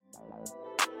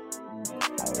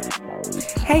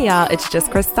Hey y'all, it's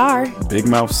just Chris Starr Big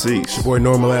Mouth Cease. Your boy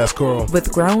Normal Ass Coral. with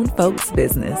Grown Folks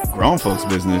Business. Grown folks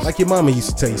business. Like your mama used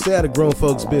to tell you, stay out of grown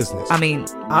folks' business. I mean,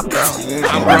 I'm grown.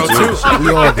 I'm grown too. We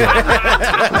all grown.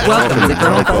 Welcome to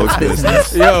Grown Folks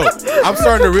Business. Yo, I'm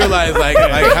starting to realize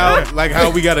like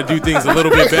how we got to do things a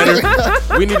little bit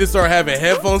better. We need to start having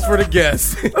headphones for the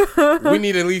guests. We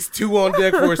need at least 2 on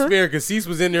deck for a spare because Cease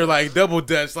was in there like double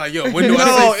dutch. Like, yo, when do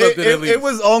I say something at least? It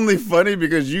was only funny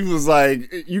because you was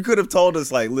like, you could have told us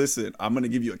like, listen, I'm gonna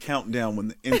give you a countdown when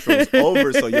the intro's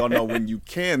over, so y'all know when you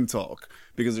can talk.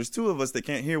 Because there's 2 of us that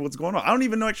can't hear what's going on. I don't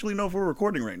even actually know if we're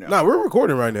recording right now. Nah, we're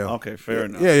recording right now. Okay, fair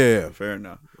enough. Yeah. Fair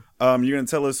enough. You're gonna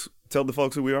tell the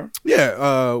folks who we are?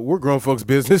 Yeah, we're grown folks'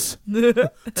 business.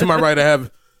 To my right, I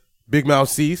have Big Mouth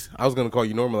Cease. I was gonna call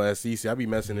you Normal Ass Cease. I be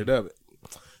messing it up.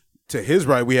 To his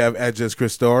right, we have at Just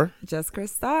Chris Starr. Just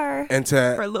Chris Starr. And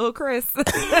to For little Chris.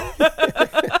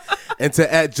 and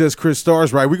to at Just Chris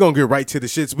Starr's right, we're gonna get right to the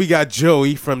shits. We got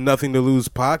Joey from Nothing to Lose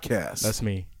podcast. That's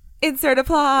me. Insert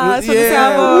applause from the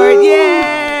Yeah. soundboard.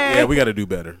 Yay! Yeah, we got to do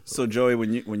better. So Joey,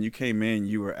 when you came in,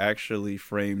 you were actually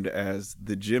framed as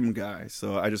the gym guy.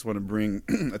 So I just want to bring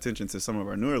attention to some of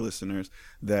our newer listeners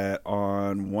that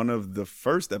on one of the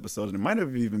first episodes, and it might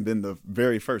have even been the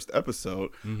very first episode,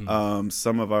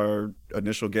 some of our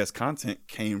initial guest content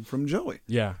came from Joey.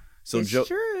 Yeah. So It's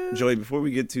true. Joey, before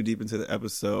we get too deep into the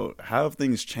episode, how have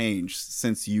things changed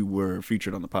since you were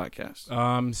featured on the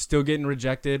podcast? Still getting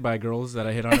rejected by girls that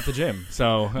I hit on at the gym.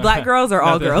 So Black girls or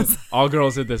all girls? All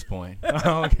girls at this point.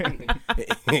 Okay.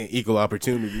 Equal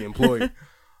opportunity employer.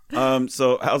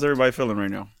 So how's everybody feeling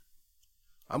right now?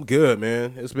 I'm good,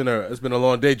 man. It's been a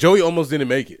long day. Joey almost didn't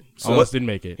make it. Almost didn't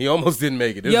make it. He almost didn't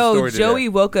make it. There's a Yo, story to Joey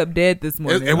that. woke up dead this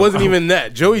morning. It wasn't even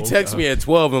that. Joey texted me at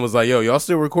 12 and was like, "Yo, y'all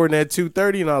still recording at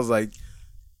 2:30?" And I was like,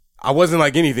 I wasn't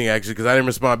like anything actually because I didn't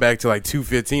respond back to like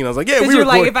 2:15. I was like, "Yeah, we Because you're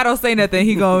like, recording." if I don't say nothing,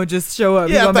 he gonna just show up.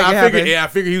 He Yeah, gonna make it happen. I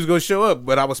figured he was gonna show up,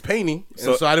 but I was painting,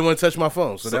 and so I didn't want to touch my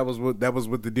phone. So that was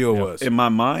what the deal was. In my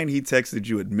mind, he texted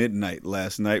you at midnight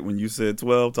last night when you said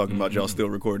 12, talking about y'all still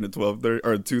recording at 12:30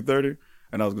 or 2:30.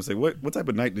 And I was gonna say, what type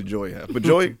of night did Joey have? But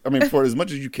Joey, I mean, for as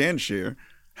much as you can share,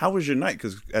 how was your night?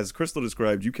 Because as Crystal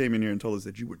described, you came in here and told us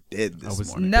that you were dead this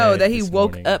morning. No, Dead that he this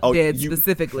woke morning. up Oh, dead you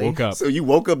specifically. Woke up. So you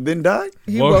woke up then died?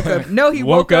 He woke up. No, he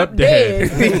woke up dead.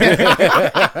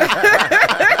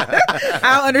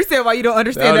 I don't understand why you don't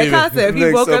understand that concept. He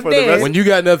Nick, woke so up for the dead. rest- When you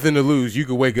got nothing to lose, you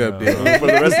could wake up dead. For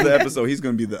the rest of the episode, he's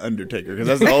gonna be the Undertaker because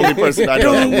that's the only person I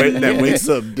know that wakes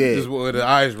up dead. Just with the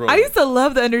eyes rolled. I used to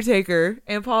love The Undertaker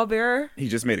and Paul Bearer. He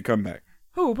just made a comeback.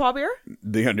 Who, Paul Bearer?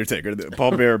 The Undertaker.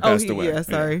 Paul Bearer passed away. Yeah,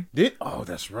 sorry. Oh,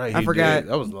 that's right. I He forgot. did.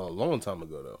 That was a long time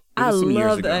ago though. It was I some years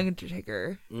love The ago.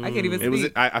 Undertaker. I can't even It was.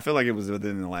 speak. I feel like it was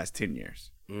within the last 10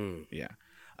 years. Yeah.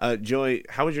 Joey,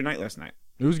 how was your night last night?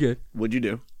 It was good. What'd you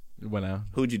do? Went out.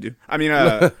 Who'd you do? I mean,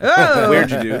 Oh, where'd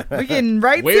you do? we're getting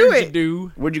right to Where'd you it.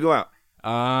 do? Where'd you go out?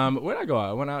 Where'd I go out?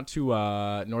 I went out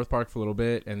to North Park for a little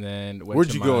bit and then went Where'd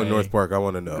to you go in my- North Park? I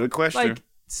want to know. Good question. Like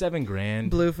 $7,000.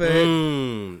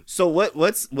 Bluefoot. So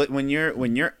when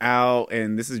you're out,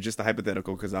 and this is just a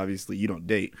hypothetical because obviously you don't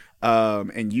date,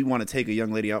 and you want to take a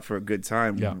young lady out for a good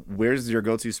time. Yeah. Where's your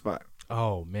go-to spot?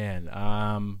 Oh man.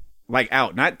 Like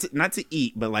out, not to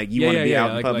eat, but like you want to be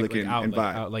out in public and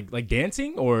vibe. Like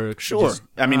dancing or Sure. just-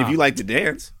 I mean, if you like to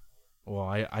dance, Well,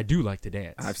 I do like to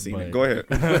dance. I've seen but- it. Go ahead.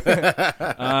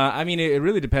 I mean, it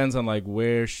really depends on like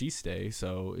where she stays.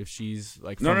 So if she's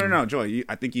like No, Joy.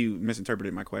 I think you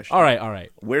misinterpreted my question. All right.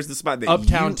 Where's the spot that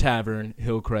Uptown Tavern,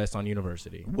 Hillcrest on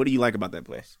University. What do you like about that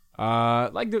place?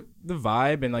 Like the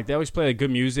vibe and like they always play like,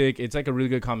 good music. It's like a really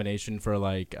good combination for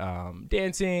like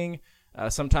dancing.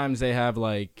 Sometimes they have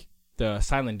like the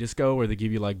silent disco where they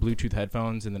give you like Bluetooth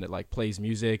headphones and then it like plays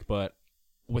music, but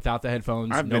without the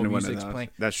headphones, I've no been to one of music's those. playing.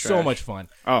 That's so trash. much fun.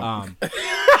 Oh.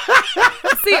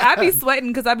 See, I be sweating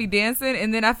because I be dancing,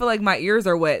 and then I feel like my ears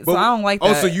are wet, so I don't like that.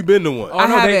 Oh, so you been to one? Oh, I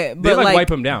no, haven't, they but, like like- wipe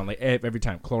them down like every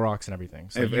time, Clorox and everything.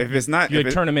 So If it's not, you if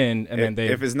like, it- turn them in and then they.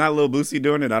 if it's not Lil Boosie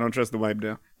doing it, I don't trust the wipe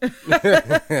down.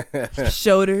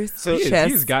 Shoulders,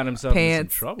 chest, he's gotten himself in some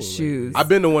pants, trouble lately. shoes. I've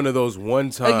been to one of those one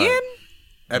time Again?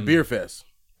 at Beer Fest.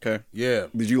 Okay. Yeah,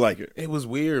 Did you like it? it was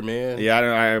weird, man. Yeah,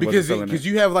 I because wasn't feeling it.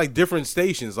 you have like different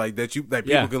stations like that people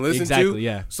Yeah, can listen to. exactly,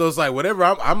 yeah. So it's like whatever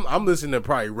I'm listening to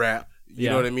probably rap. You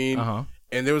know what I mean? Uh-huh.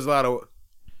 And there was a lot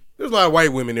of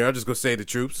white women there. I'm just gonna say the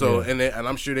truth. So and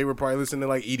I'm sure they were probably listening to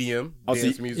like EDM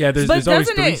dance music. Yeah, there's But always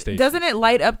three stations. doesn't it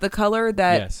light up the color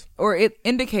that, Yes. or it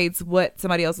indicates what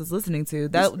somebody else is listening to.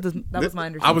 That was my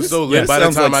understanding. I was so lit by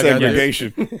the Sounds time like I got there.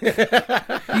 segregation.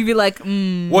 You'd be like,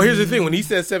 Well, here's the thing. When he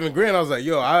said $7,000, I was like,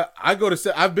 yo, I go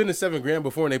to. I've been to $7,000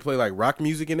 before, and they play like rock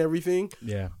music and everything.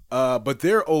 Yeah. But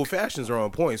their old fashions are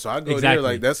on point, so I go there Exactly.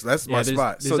 like that's my there's,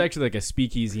 spot. There's actually like a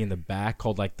speakeasy in the back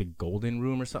called like the Golden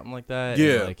Room or something like that.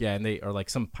 Yeah. And they are like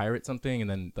some pirate something, and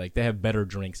then like they have better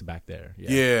drinks back there.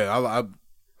 Yeah,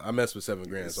 I mess with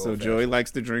 $7,000. So Joey likes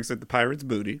the drinks at the Pirate's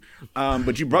Booty.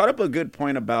 But you brought up a good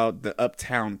point about the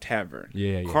Uptown Tavern.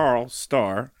 Yeah. Carl,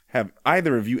 Star, have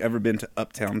either of you ever been to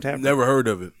Uptown Tavern? Never heard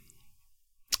of it.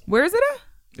 where is it at?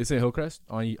 It's in Hillcrest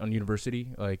on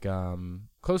University, like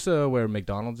close to where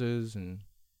McDonald's is and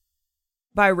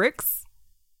By Rick's?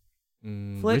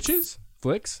 Flicks? Riches?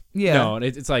 Flicks? Yeah. No,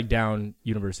 it's like down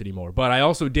University more. But I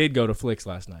also did go to Flicks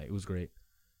last night. It was great.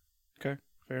 Okay,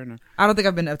 fair enough. I don't think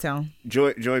I've been uptown.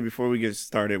 Joey, before we get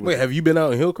started. Wait, have you been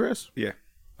out in Hillcrest? Yeah,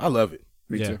 I love it.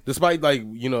 me Yeah. too. Despite like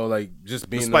just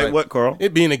being Despite like, what, Carl?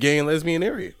 it being a gay and lesbian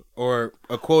area or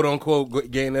a quote unquote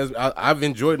gay and lesbian. I've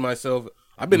enjoyed myself.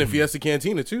 I've been in Fiesta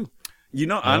Cantina too. You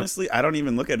know, honestly, I don't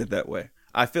even look at it that way.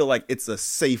 I feel like it's a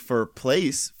safer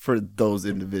place for those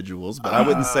individuals, but I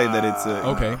wouldn't say that it's a...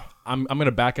 Okay. I'm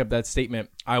gonna back up that statement.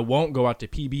 I won't go out to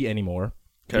PB anymore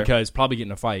Okay. because probably get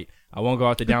in a fight. I won't go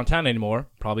out to downtown anymore.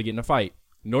 Probably get in a fight.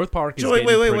 North Park is Joey,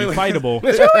 getting wait. pretty fightable.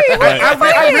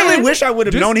 I really wish I would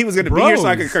have Just known he was going to be here so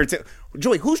I could bros. curtail.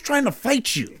 Joey, who's trying to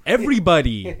fight you?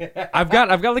 Everybody, I've got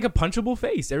like a punchable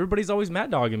face. Everybody's always mad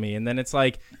dogging me, and then it's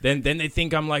like, then they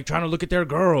think I'm like trying to look at their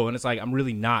girl, and it's like I'm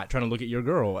really not trying to look at your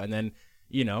girl, and then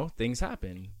things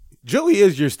happen. Joey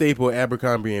is your staple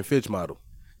Abercrombie and Fitch model.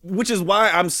 Which is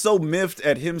why I'm so miffed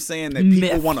at him saying that people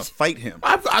Miffed. want to fight him.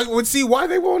 I would see why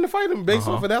they want to fight him based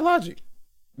off of that logic.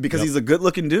 Because he's a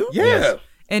good-looking dude? Yeah. Yes.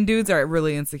 And dudes are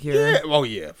really insecure. Yeah. Oh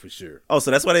yeah, for sure. Oh,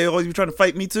 so that's why they always be trying to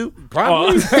fight me too?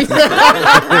 Probably.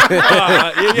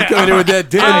 Yeah, You coming in with that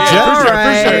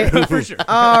damn jet? for sure.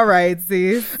 All right,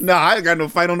 see. No, I ain't got no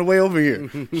fight on the way over here.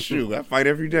 Shoot, I fight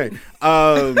every day.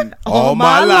 All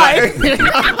my life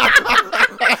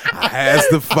has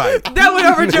the fight. That went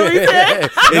over Joey's head.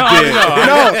 No,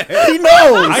 he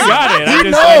knows. I got it. He I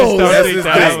knows. just don't That's, think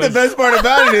that's that the best part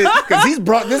about it because he's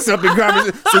brought this up in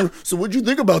conversation. So what'd you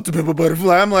think about The Pimp a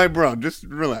Butterfly? I'm like, bro, just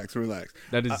relax.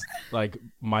 That is like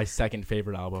my second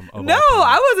favorite album. Of No, all time.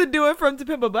 I wasn't doing From To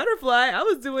Pimp a Butterfly. I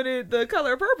was doing it the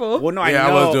color purple. Well, no, Yeah, I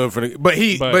know. I was doing for the, but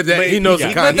he he knows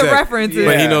the got it. But context. the references.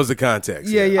 But he Yeah. knows the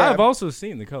context. Yeah. I've also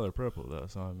seen The Color Purple though,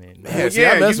 so I mean, Yeah, see,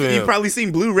 I Yeah, mess with you've him. probably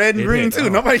seen blue, red, and It green hit. too. Oh.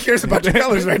 Nobody cares about your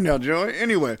colors right now, Joey.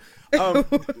 Anyway,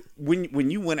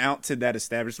 when you went out to that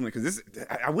establishment, because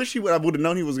I wish I would have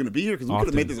known he was going to be here because we could have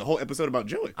Often. made this a whole episode about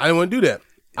Joey. I didn't want to do that.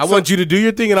 I want you to do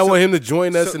your thing, and I want him to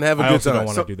join us and have a I good also time.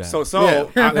 don't wanna do that. So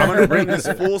I'm going to bring this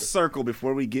full circle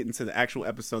before we get into the actual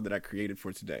episode that I created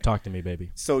for today. talk to me,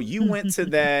 baby. So you went to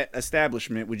that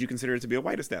establishment. Would you consider it to be a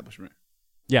white establishment?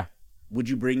 Yeah, Would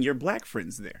you bring your black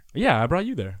friends there? yeah, I brought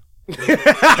you there.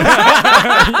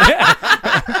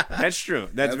 That's true.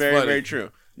 That's That's very, funny. very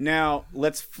true. Now,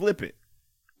 let's flip it.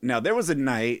 Now, there was a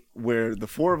night where the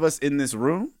four of us in this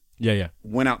room Yeah.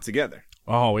 went out together.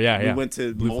 Oh yeah, We yeah. went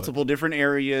to Blue multiple different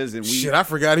areas, and we Shit, I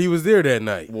forgot he was there that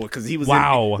night. well, because he was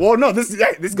Wow. Well, no, this goes.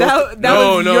 That was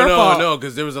your fault. No,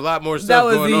 because there was a lot more stuff That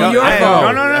was going on. your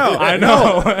fault. No. I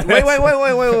know.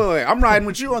 Wait. I'm riding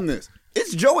with you on this.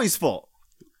 It's Joey's fault.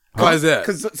 Why is that?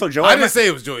 Because so Joey, I didn't say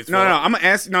it was Joey's No, fault. I'm gonna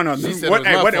ask. No. She said What,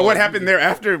 it was my fault. what happened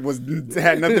thereafter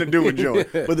had nothing to do with Joey.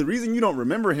 But the reason you don't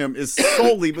remember him is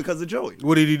solely because of Joey.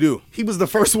 What did he do? He was the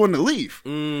first one to leave.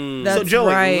 That's So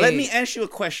Joey, right. let me ask you a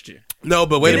question. No,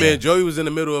 but wait a minute. Joey was in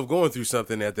the middle of going through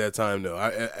something at that time, though.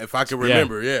 If I can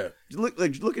remember, yeah. Look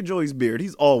at Joey's beard.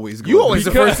 He's always going. You always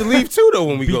the first to leave too, though.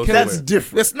 When we go somewhere, That's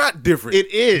different. That's not different.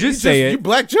 It is. Just say You it.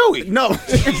 black Joey. No.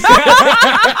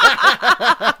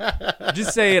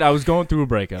 Just say it. I was going through a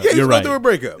breakup. Yeah, You're he's right. going through a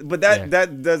breakup. But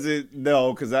that doesn't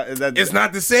because that It's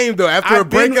not the same though. After a I've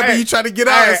been- breakup and you try to get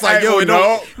out, it's like, yo, it no.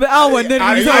 don't. But oh, and then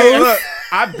Look,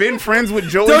 I've been friends with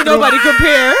Joey. don't nobody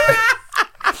compare.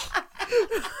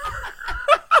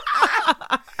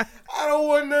 I don't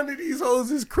want none of these hoes.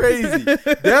 It's crazy.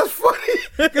 That's funny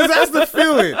because that's the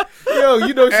feeling. Yo,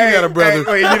 you know she got a brother.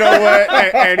 Hey, you know what?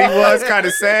 And he was kind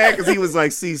of sad because he was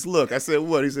like, "Cease, look." I said,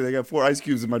 "What?" He said, "I got 4 ice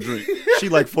cubes in my drink." She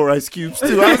like 4 ice cubes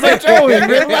too. I was like, "Joey,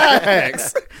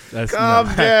 relax, That's calm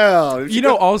not- down." You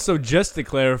know, also just to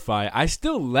clarify, I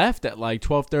still left at like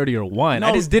 12:30 or 1. I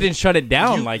No, just didn't shut it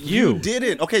down like you.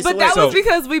 didn't. Okay, But so that wait, was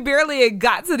because we barely had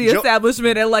got to the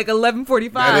establishment at like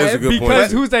 11:45. That is a good point.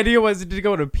 Because whose idea was it to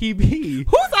go to PB?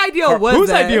 Whose idea was Whose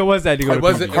that? idea was that to go to It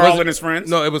wasn't PB? Carl and his friends.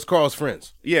 No, it was Carl's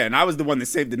friends. Yeah, and I was the one that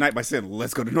saved the night by saying,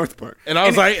 "Let's go to North Park." And I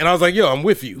was like, yo, I'm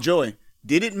with you. Joey,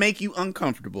 did it make you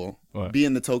uncomfortable What?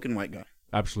 being the token white guy?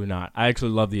 Absolutely not. I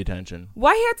actually love the attention.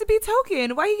 Why he had to be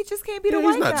token? Why he just can't be the Yeah,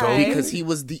 white he's not guy? token. Because he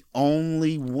was the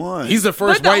only one. He's the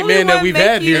first But the white only man that one we've make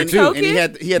had you here too. token?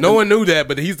 and he had No the- one knew that,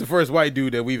 but he's the first white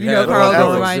dude that we've You know had. Carl on gonna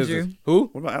Alex remind Business. you. Who?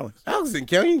 What about Alex? Alex didn't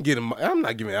count. You can get him. I'm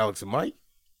not giving Alex a mic.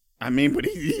 I mean, but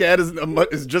he had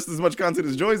just as much content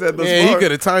as Joey's had thus Man, he far.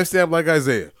 could have timestamped like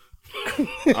Isaiah.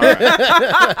 All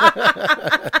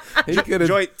right. He could have.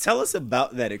 Joy, tell us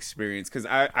about that experience, because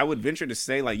I would venture to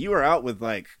say, like, you were out with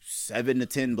like 7 to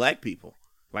 10 black people.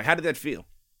 Like, how did that feel?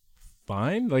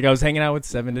 Fine. Like I was hanging out with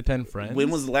 7 to 10 friends. When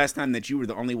was the last time that you were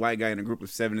the only white guy in a group of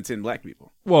 7 to 10 black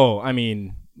people? Well, I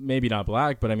mean, maybe not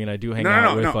black, but I mean, I do hang No, out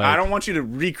no, with no. like I don't want you to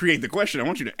recreate the question. I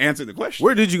want you to answer the question.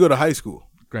 Where did you go to high school?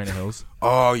 Granite Hills.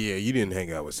 Oh yeah, you didn't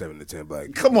hang out with 7 to 10 black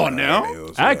people. Come on now.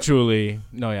 Actually,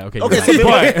 no, yeah, okay. Okay, you're so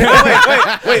right.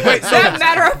 wait. That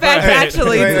matter of fact,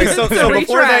 actually. So to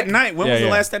before that retract. night, when Yeah, was the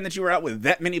yeah. last time that you were out with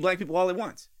that many black people all at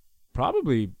once?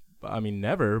 Probably. I mean,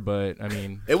 never. But I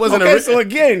mean, It wasn't Okay, a. so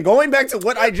again, going back to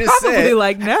what I just Probably said,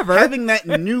 like never. having that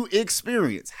new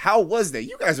experience, how was that?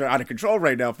 You guys are out of control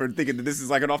right now for thinking that this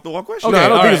is like an off the wall question. no, I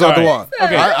don't all think it's right, off the all wall.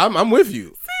 right. Okay. I'm with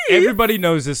you. everybody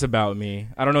knows this about me.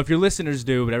 I don't know if your listeners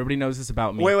do, but everybody knows this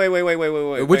about me.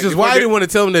 Wait. Which is why I didn't want to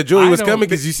tell him that Joey I was don't- coming,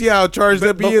 because you see how charged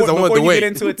up he is. I Before want to you wait. get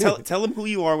into it, tell them who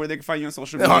you are, where they can find you on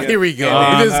social media. Oh, here we go.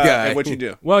 and, This guy. and what you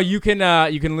do. Well, you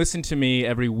can listen to me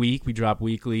every week. We drop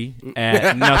weekly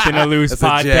at Nothing to Lose That's a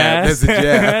podcast. jab. That's a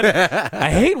jab. I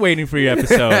hate waiting for your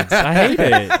episodes. I hate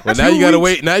it. Well, now you gotta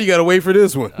wait. Now you gotta wait for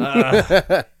this one.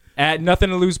 At Nothing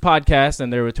to Lose podcast,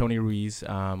 and there with Tony Ruiz.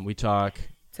 We talk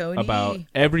Tony. about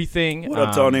everything. What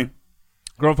up, Tony?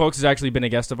 Grown Folks has actually been a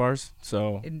guest of ours,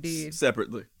 so Indeed.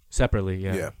 Separately. separately,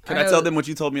 yeah. Yeah. Can I I know- tell them what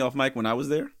you told me off mic when I was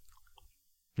there?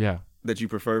 Yeah. That you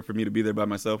prefer for me to be there by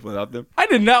myself without them? I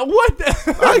did not. What?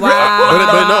 The?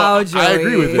 Wow. But no, I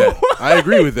agree with that. I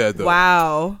agree with that though.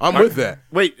 Wow. I'm with that.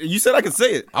 Wait, you said I could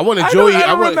say it. I wanted I Joey.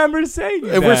 don't want. remember saying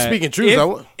If we're that. speaking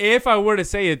truth, if I were to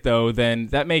say it though, then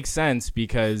that makes sense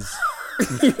because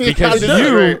How because does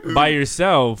you that? by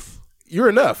yourself, You're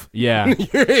enough. yeah.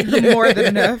 More than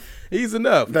enough. He's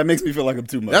enough. That makes me feel like I'm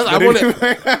too much. That's, I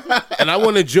wanted, and I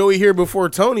wanted Joey here before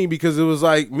Tony because it was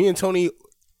like me and Tony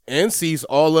and Cease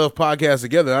all love podcasts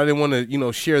together. I didn't want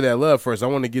to, share that love first. I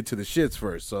want to get to the shits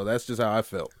first. So that's just how I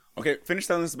felt. Okay, finish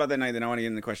telling us about that night, then I want to get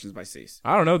into questions by Cease.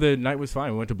 I don't know. The night was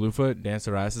fine. We went to Bluefoot, danced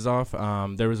our asses off.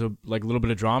 There was a little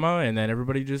bit of drama, and then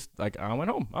everybody just I went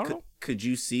home. I don't know. Could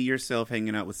you see yourself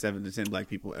hanging out with 7 to 10 black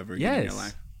people ever again in your Yes.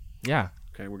 life? Yeah.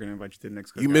 Okay, we're gonna invite you to the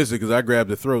next. You missed it because I grabbed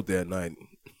the throat that night.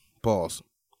 Pause.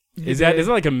 Is it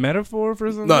like a metaphor for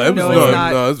something? No, it was No, no, it's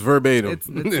not. no, it's verbatim. It's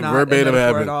not verbatim a metaphor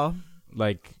happened. at all.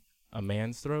 like a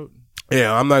man's throat?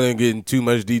 Yeah, I'm not gonna get in too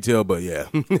much detail, but yeah,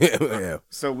 yeah.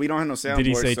 So we don't have no soundboard. Did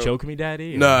he say so choke me,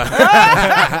 daddy? Nah,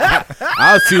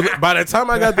 I was too. By the time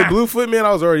I got the Bluefoot, man,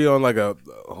 I was already on like a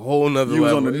whole nother You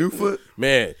was level. on the new foot.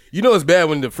 Man, it's bad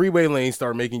when the freeway lanes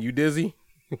start making you dizzy.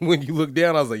 When you look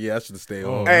down, I was like, yeah, I should have stayed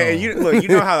home. Hey, you look. You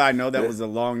know how I know that was a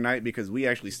long night because we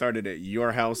actually started at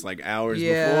your house like hours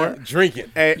Yeah. before.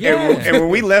 Drinking. And when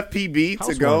we left PB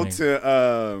to go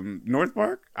to North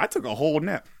Park, I took a whole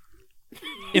nap.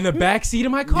 In the back seat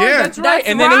of my car. Yeah. That's right.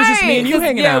 And then it was just me and you 'Cause,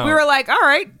 hanging yeah, out. we were like, all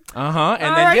right. And All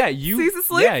then right. you Cease to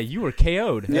sleep? Yeah, you were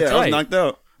KO'd. That's Yeah, I was right. knocked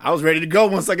out. I was ready to go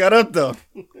once I got up though.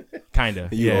 Kinda.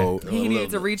 You Yeah. old. He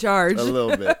needed to recharge. A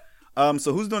little bit.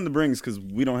 So who's doing the brings? Because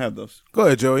we don't have those. Go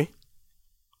ahead, Joey.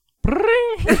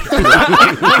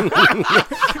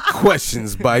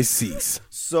 Questions by Cease.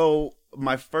 So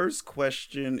my first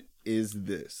question is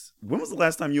this: when was the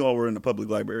last time you all were in the public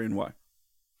library and why?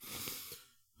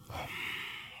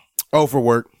 Oh, for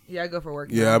work. Yeah, I go for work.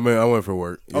 Yeah, I mean, I went for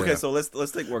work. Yeah. Okay, so let's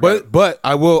take work. But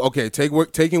I will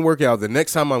taking work out. The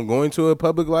next time I'm going to a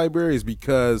public library is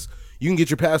because you can get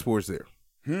your passports there.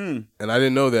 And I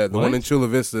didn't know that. The one in Chula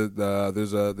Vista,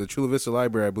 there's the Chula Vista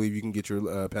Library. I believe you can get your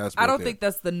passport. I don't there. think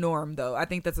that's the norm, though. I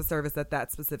think that's a service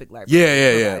that specific library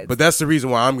Yeah. provides. But that's the reason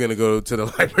why I'm going to go to the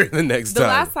library the next The time.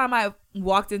 last time I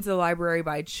walked into the library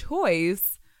by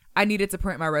choice, I needed to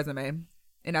print my resume,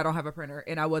 and I don't have a printer,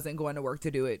 and I wasn't going to work to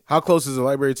do it. How close is the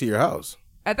library to your house?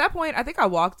 At that point, I think I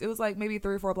walked. It was like maybe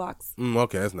 3 or 4 blocks.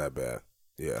 Okay, that's not bad.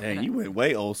 Yeah. Dang, you went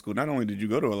way old school. Not only did you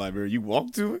go to a library, you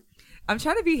walked to it. I'm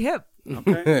trying to be hip.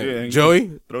 Okay,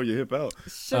 Joey? throw your hip out.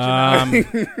 Shut your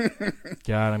mouth.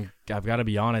 God, I've got to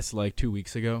be honest. Like 2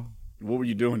 weeks ago, What were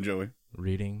you doing, Joey?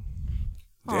 reading.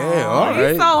 Damn, Aw, all right.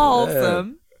 He's so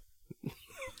wholesome.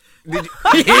 You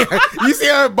see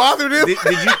how it bothered him?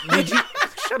 Did you?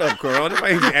 Shut up, Carl.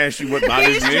 Nobody asked you what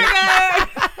bothers He's me. triggered.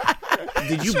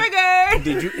 Did you? Trigger.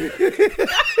 Did you?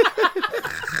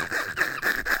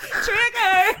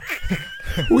 Trigger.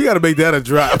 We got to make that a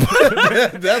drop.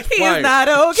 That's He's fire. not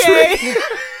okay.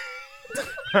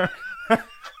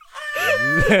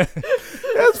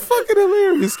 That's fucking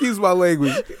hilarious. Excuse my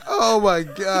language. Oh my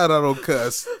god, I don't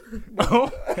cuss.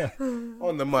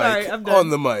 On the mic. Sorry, I'm done. On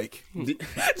the mic.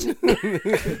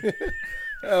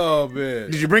 Oh man.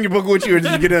 Did you bring your book with you, or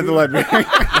did you get it at the library?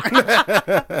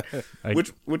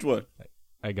 Which one?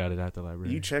 I got it at the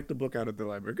library. You checked the book out at the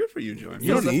library. Good for you, Joy.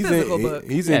 So it's a physical book.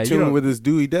 He's Yeah, in you tune don't- with his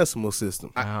Dewey Decimal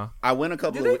System. I went a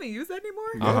couple Do they of even use that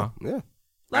anymore? Yeah.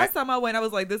 Last time I went, I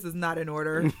was like, this is not in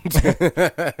order.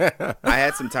 I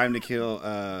had some time to kill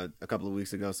a couple of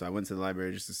weeks ago, so I went to the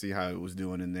library just to see how it was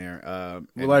doing in there.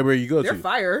 What library you go They're to?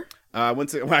 fire. I went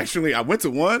to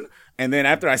one, and then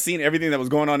after I seen everything that was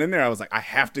going on in there, I was like, I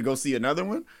have to go see another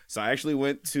one. So I actually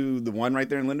went to the one right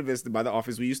there in Linda Vista by the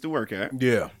office we used to work at.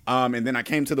 Yeah. And then I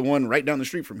came to the one right down the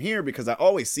street from here because I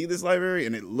always see this library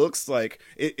and it looks like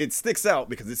it sticks out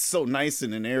because it's so nice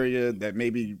in an area that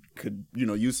maybe could,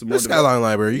 use some more. The Skyline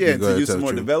Library. You Yeah, can go to ahead use and some tell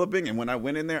more the truth. developing. And when I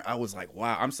went in there, I was like,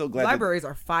 wow, I'm so glad. Libraries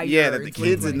are fire. That the in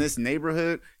kids in 2020. this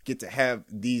neighborhood get to have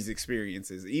these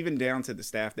experiences, even down to the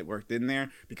staff that worked in there,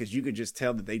 because you could just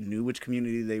tell that they knew which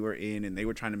community they were in and they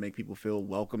were trying to make people feel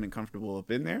welcome and comfortable up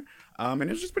in there. And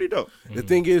it's just pretty dope. The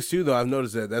thing is, too, though, I've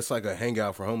noticed that's like a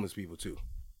hangout for homeless people, too.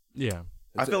 Yeah.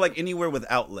 I feel like anywhere with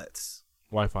outlets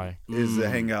Wi-Fi. is a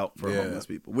hangout for Yeah. homeless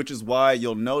people, which is why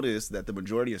you'll notice that the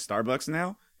majority of Starbucks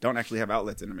now don't actually have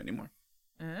outlets in them anymore.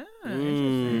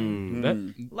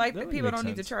 Interesting. Like that would people make don't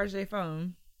need to sense. charge their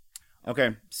phone.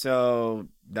 Okay, so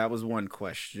that was one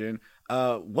question.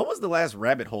 What was the last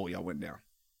rabbit hole y'all went down?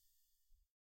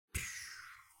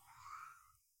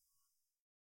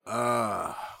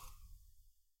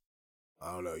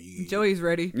 I don't know. Joey's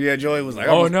ready. Yeah, Joey was like,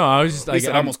 Oh no, I was just he like,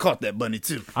 said, I almost caught that bunny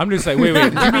too. I'm just like, wait.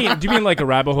 Do you mean like a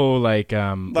rabbit hole, like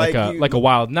Like a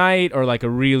wild night, or like a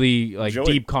really like Joey-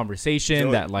 deep conversation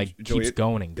Joey- that like Joey, keeps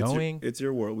going and It's going? it's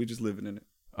your world. We just living in it.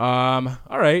 All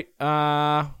right.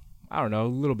 I don't know. A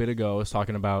little bit ago, I was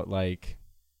talking about like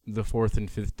the fourth and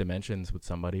fifth dimensions with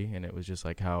somebody, and it was just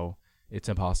like how it's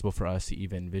impossible for us to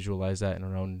even visualize that in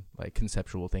our own like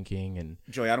conceptual thinking. And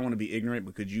Joey, I don't want to be ignorant,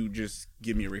 but could you just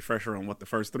give me a refresher on what the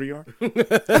first three are?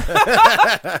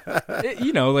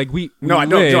 like we No, I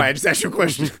don't. live- Joey, I just asked you a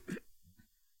question.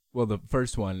 Well, the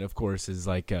first one, of course, is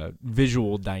like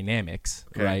visual dynamics,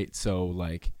 Okay. right? So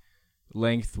like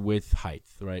length, width, height,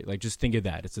 right? Like just think of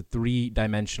that. It's a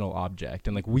 3-dimensional object,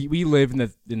 and like we live in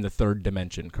the third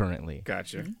dimension currently,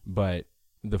 Gotcha. but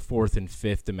the fourth and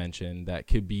fifth dimension that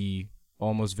could be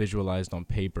almost visualized on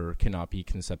paper cannot be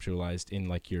conceptualized in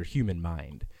like your human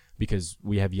mind because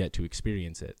we have yet to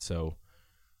experience it. So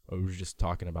we were just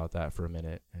talking about that for a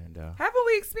minute, and Haven't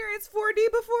we experienced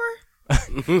 4D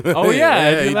before? oh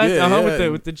yeah, he did, yeah.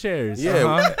 with the chairs. Yeah.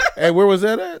 Uh-huh. Hey, where was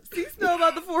that at? Do you know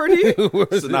about the 4D?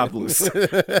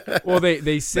 Sinopolis. Well,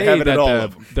 they say have it that at all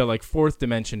of 'em. the like fourth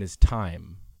dimension is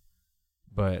time,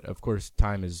 but of course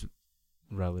time is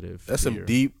relative. That's to some your-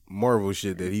 deep Marvel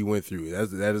shit that he went through.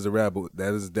 That is a rabbit.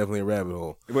 That is definitely a rabbit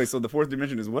hole. Wait, so the fourth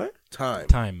dimension is what? Time.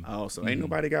 time. Oh, so ain't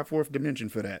nobody got fourth dimension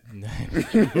for that.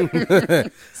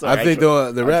 I think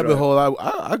the rabbit tried. hole.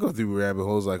 I go through rabbit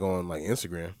holes like on like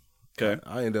Instagram. Okay.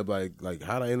 I end up like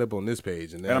how'd I end up on this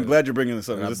page? And And I'm glad you're bringing this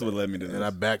up. and I- This is what led me to this. And I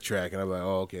backtrack and I'm like,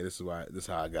 oh, okay, this is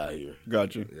how I got here.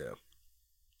 Got you. Yeah.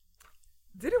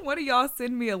 Didn't one of y'all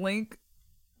send me a link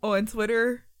on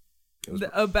Twitter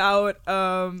about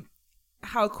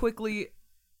how quickly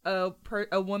a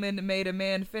woman made a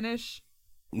man finish?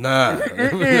 Nah.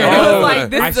 It was like,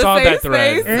 this I is a saw safe that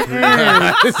thread.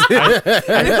 space.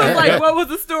 And it was like, what was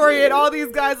the story? And all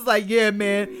these guys was like, yeah,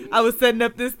 man, I was setting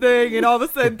up this thing, and all of a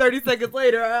sudden, 30 seconds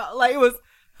later, like it was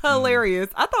hilarious.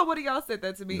 I thought one of y'all said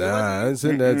that to me. It Nah, I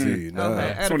wasn't didn't send that to you. Nah.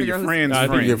 Okay. It's one of your friends' I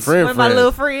think friends. Your you? friend. One of my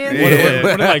little friends. Yeah.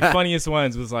 One of the like funniest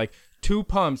ones was like 2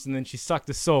 pumps and then she sucked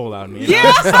the soul out of me. And Yeah.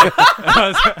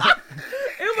 I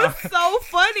It was so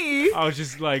funny. I was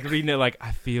just like reading it like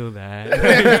I feel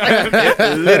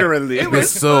that. Literally. It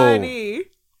was so- funny.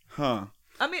 Huh.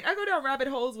 I mean, I go down rabbit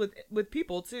holes with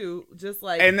people too, just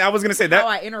like And I was going to say that. how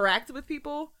I interact with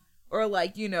people, or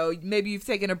like, maybe you've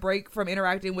taken a break from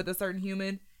interacting with a certain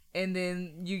human, and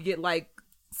then you get like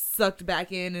sucked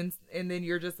back in, and then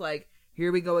you're just like,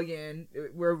 here we go again.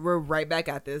 We're right back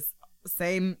at this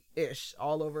same ish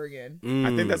all over again.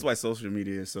 I think that's why social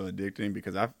media is so addicting,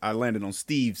 because I landed on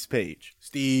Steve's page.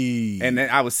 Steve. And then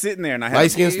I was sitting there and I had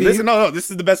Light-skinned Steve? Listen, no, this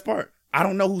is the best part. I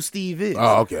don't know who Steve is.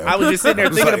 Oh, okay. I was just sitting there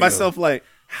thinking to Like, myself, like,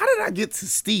 how did I get to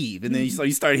Steve? And then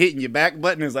you start hitting your back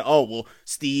button. It's like, oh, well,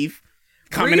 Steve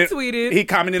Retweeted. He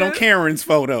commented on Karen's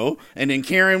photo, and then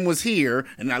Karen was here,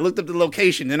 and I looked up the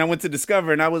location. Then I went to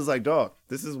Discover, and I was like, dog,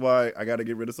 this is why I got to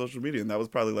get rid of social media. And that was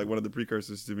probably like one of the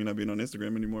precursors to me not being on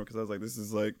Instagram anymore, because I was like, this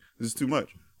is too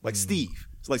much. Like Steve.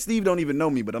 It's like Steve don't even know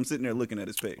me, but I'm sitting there looking at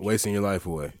his page. Wasting your life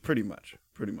away. Pretty much.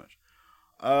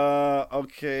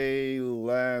 Okay,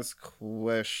 last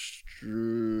question.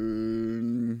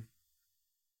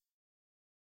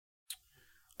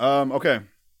 Okay.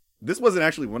 This wasn't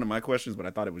actually one of my questions, but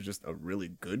I thought it was just a really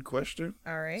good question.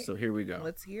 All right. So here we go.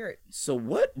 Let's hear it. So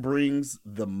what brings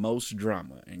the most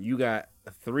drama? And you got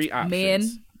 3 options.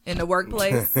 Men in the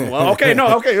workplace. Well, okay,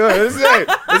 this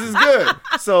is good.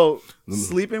 So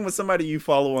sleeping with somebody you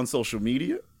follow on social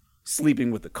media,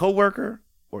 sleeping with a coworker,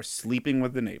 or sleeping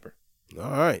with the neighbor. All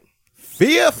right.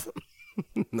 5th.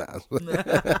 Nah.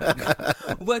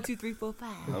 1, 2, 3, 4, 5.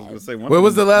 I was gonna say one. What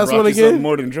was the last one again?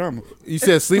 More than drama. You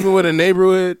said sleeping with a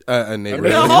neighborhood? A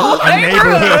neighborhood. The whole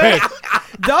neighborhood.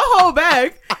 Don't hold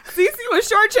back. CC was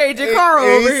shortchanging Carl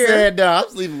over He here. said, "No, I'm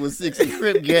sleeping with 60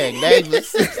 Crip gang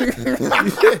neighbors."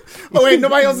 Oh wait,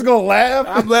 nobody else is gonna laugh.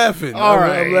 I'm laughing. All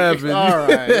right, I'm laughing. All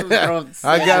right.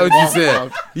 I got what you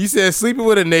said. You said sleeping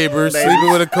with a neighbor,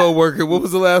 sleeping with a coworker. What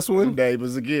was the last one?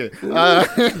 Neighbors again.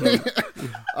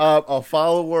 A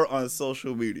follower on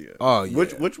social media. Oh, yeah.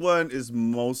 Which one is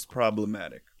most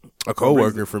problematic? A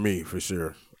coworker for me, for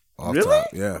sure. Off Really? top,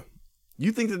 yeah.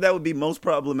 You think that would be most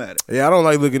problematic? Yeah, I don't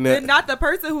like looking at. And not the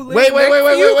person who lives Wait, next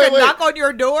to you can knock on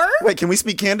your door. Wait, can we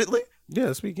speak candidly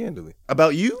Yeah, speak candidly.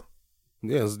 about you?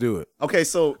 Yeah, let's do it. Okay,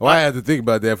 so Well, I had to think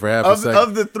about that for half a second.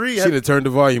 of the 3, Should have turned the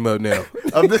volume up now.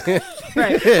 of the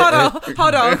Right. Hold on.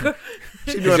 Hold on,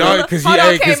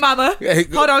 K-Mama.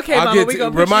 Hold on, K-Mama. We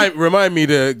gonna remind me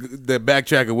to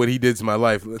backtrack of what he did to my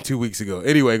life 2 weeks ago.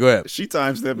 Anyway, go ahead. she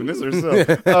time-stepping this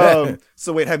herself.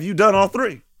 So wait, have you done all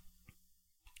 3?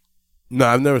 No,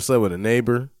 I've never slept with a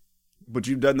neighbor. But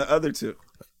you've done the other 2.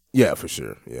 Yeah, for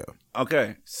sure. Yeah.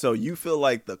 Okay, so you feel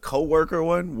like the coworker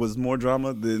one was more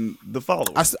drama than the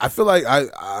follower? I feel like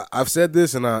I've said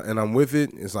this and I'm with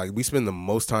it. It's like we spend the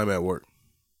most time at work,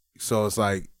 so it's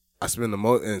like I spend the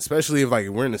most, and especially if like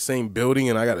we're in the same building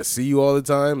and I got to see you all the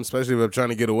time. Especially if I'm trying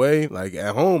to get away. Like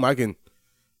at home, I can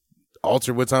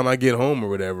alter what time I get home or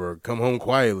whatever, or come home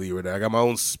quietly or whatever. I got my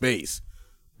own space,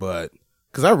 but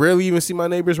because I rarely even see my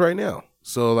neighbors right now,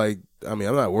 so like I mean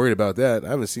I'm not worried about that. I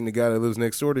haven't seen the guy that lives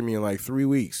next door to me in like 3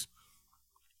 weeks.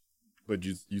 But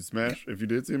you smash if you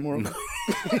did see him more?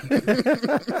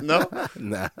 No?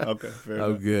 Nah. Okay, fair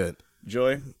I'm enough. good.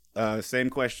 Joy, same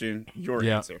question, your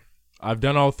Yeah. answer. I've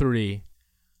done all 3,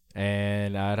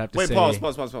 and I'd have to Wait, say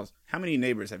pause. How many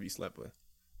neighbors have you slept with?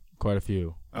 quite a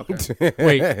few. Okay.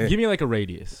 Wait, give me like a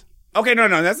radius. Okay, no,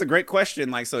 that's a great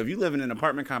question. Like, so if you live in an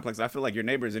apartment complex, I feel like your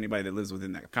neighbor is anybody that lives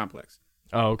within that complex.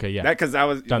 Oh, okay, yeah, That because I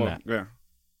was Done that. Yeah.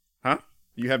 Huh?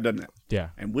 You have done that. yeah.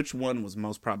 And which one was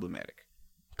most problematic?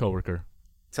 Coworker.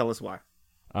 Tell us why.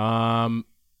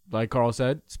 Like Carl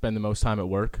said, spend the most time at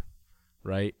work,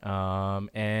 right?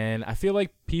 And I feel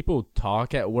like people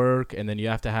talk at work, and then you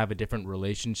have to have a different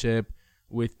relationship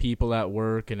with people at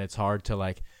work, and it's hard to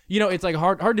like, it's like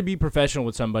hard to be professional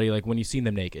with somebody like when you see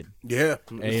them naked, Yeah.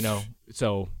 and,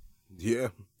 so Yeah.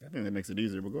 I think that makes it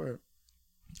easier, but go ahead.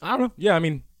 I don't know. Yeah, I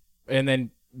mean, and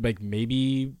then like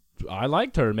maybe I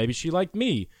liked her, maybe she liked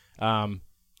me, and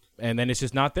then it's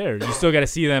just not there. You still got to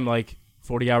see them like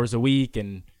 40 hours a week,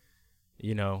 and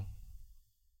That's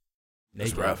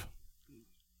naked. rough.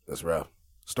 That's rough.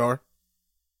 Star?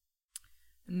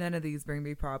 None of these bring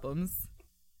me problems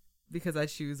because I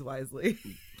choose wisely.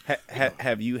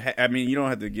 Have you? I mean, you don't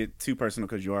have to get too personal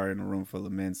because you are in a room full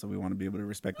of men, so we want to be able to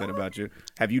respect that about you.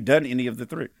 Have you done any of the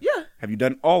 3? Yeah. Have you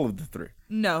done all of the 3?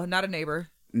 No, not a neighbor.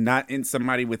 Not in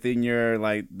somebody within your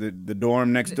like the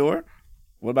dorm next door.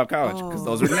 What about college? Because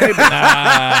those are neighbors.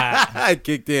 I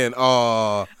kicked in.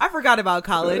 Oh. I forgot about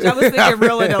college. I was thinking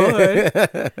real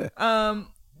adulthood.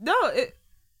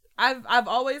 I've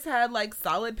always had like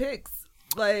solid picks.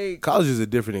 Like College is a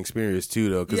different experience too,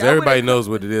 though, because Yeah, I everybody would've- knows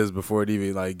what it is before it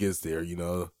even like gets there.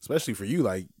 Especially for you,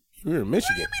 like you're in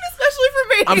Michigan. especially for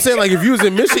me. I'm saying like if you was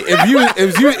in Michigan,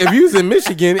 if you was in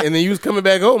Michigan and then you was coming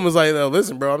back home, it was like, no,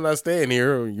 listen, bro, I'm not staying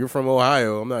here. You're from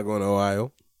Ohio. I'm not going to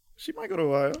Ohio. She might go to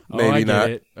Ohio. Maybe I get not.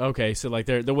 it. Okay, so like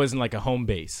there wasn't like a home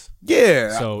base,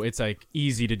 Yeah. so it's like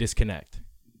easy to disconnect.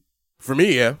 For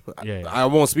me, yeah. Yeah. I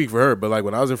won't speak for her, but like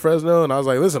when I was in Fresno and I was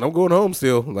like, listen, I'm going home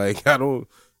still. Like I don't.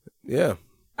 Yeah.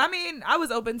 I mean, I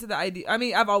was open to the idea. I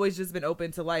mean, I've always just been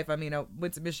open to life. I mean, I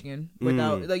went to Michigan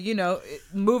without,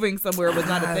 moving somewhere was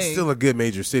not a thing. Still a good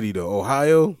major city though.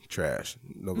 Ohio, trash.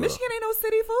 No go. Michigan ain't no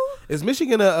city, fool. Is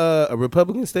Michigan a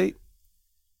Republican state?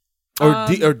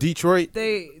 Or Detroit?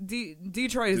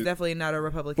 Detroit is definitely not a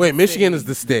Republican. Wait, Michigan city. is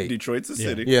the state. Detroit's a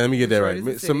city. Yeah, let me get that Detroit is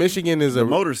right. a So city. Michigan is A a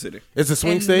motor city. It's a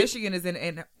swing And state. Michigan is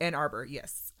in Ann Arbor.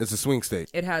 Yes, It's a swing state.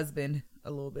 it has been a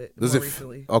little bit Does more it?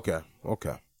 recently. Okay.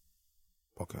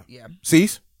 Yeah.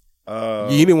 Cease? Uh,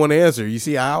 You didn't want to answer. You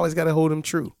see, I always got to hold him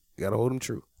true. Got to hold him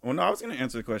true. Well, no, I was going to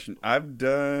answer the question. I've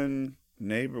done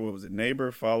neighbor. What was it?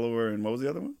 Neighbor, follower, and what was the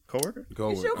other one? Coworker.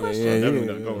 It's your question. Yeah, Definitely yeah,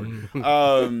 done yeah.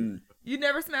 coworker. You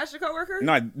never smashed a coworker?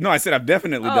 No, I said I've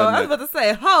definitely Oh, done I was that. about to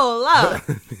say, hold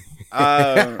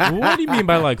up. What do you mean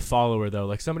by like follower though?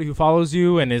 Like somebody who follows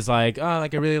you and is like, oh,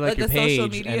 like I really like Like your a social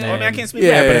page. media- And Well, I then, mean, I can't speak. yeah,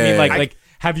 Yeah, but I mean, yeah, like,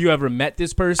 have you ever met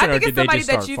this person, I or think did it's they somebody just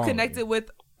start that you've following connected you? with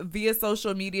via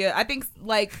social media. I think,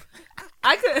 like,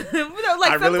 I could,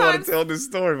 like, I really want sometimes. to tell this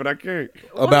story, but I can't.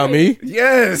 About What? me?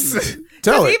 Yes.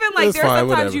 Tell Because it. even like That's there's fine, sometimes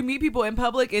whatever. you meet people in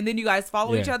public and then you guys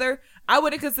follow each Yeah. other. I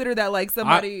wouldn't consider that like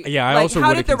somebody. I like, also how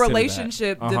wouldn't did the consider that.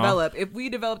 relationship Uh-huh. develop? If we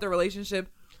developed a relationship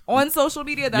on social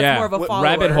media, that's more of a follower.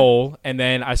 rabbit hole, and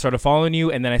then I started following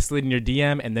you, and then I slid in your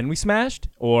DM, and then we smashed,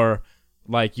 or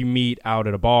like you meet out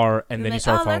at a bar, and then you like,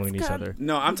 start oh, let's following each come. other.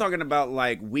 No, I'm talking about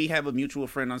like we have a mutual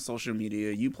friend on social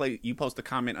media. You post a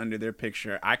comment under their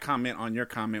picture. I comment on your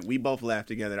comment. We both laugh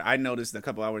together. I noticed a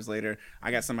couple hours later, I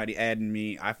got somebody adding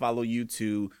me. I follow you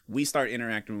too. We start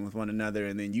interacting with one another,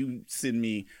 and then you send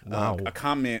me a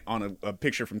comment on a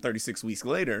picture from 36 weeks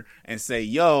later and say,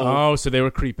 "Yo." Oh, so they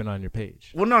were creeping on your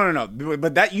page. Well, no.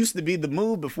 But that used to be the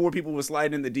move before people would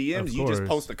slide in the DMs. Of You just course.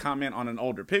 post a comment on an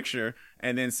older picture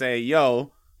and then say,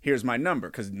 "Yo, here's my number,"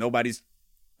 because nobody's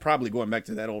probably going back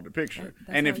to that older picture. That's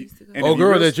And how if I you, used to go. and Oh, if you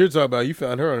girl really- that you're talking about, you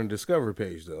found her on the Discover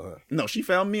page, though, huh? no, she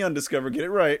found me on Discover. Get it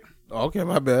right. Oh, okay,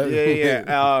 my bad.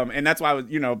 Yeah. And that's why I was,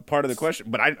 part of the question.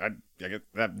 But I guess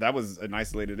that was an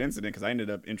isolated incident because I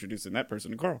ended up introducing that person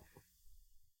to Carl.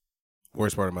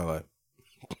 Worst part of my life.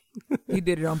 He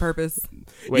did it on purpose.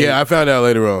 Wait, Yeah, I found out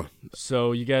later on.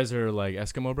 so you guys are like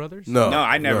Eskimo brothers? No, No,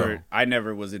 I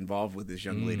never was involved with this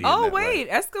young lady. in Oh that way. wait,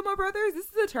 Eskimo brothers. This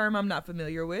is a term I'm not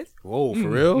familiar with. Whoa, for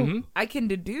real? Mm-hmm. I can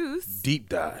deduce. Deep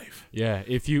dive. Yeah,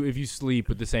 if you sleep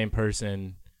with the same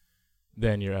person,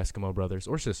 then you're Eskimo brothers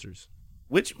or sisters.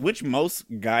 Which most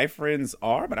guy friends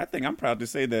are, but I think I'm proud to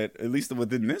say that at least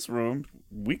within this room,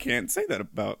 we can't say that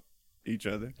about each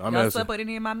other. I'm Y'all asking. slept with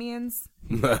any of my mans?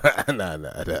 Nah.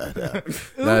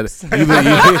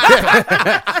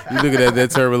 You looking at that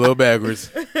term a little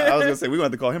backwards. I was gonna say we're gonna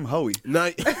have to call him Hoey. Nah.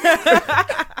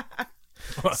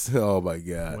 Oh my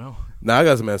god. Well, Nah, I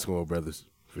got some Eskimo brothers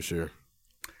for sure.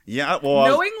 Yeah, well,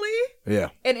 Knowingly Yeah,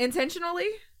 and intentionally?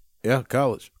 yeah,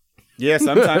 college. yeah,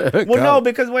 sometimes. Well, God. no,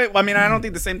 because wait, I mean, I don't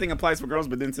think the same thing applies for girls,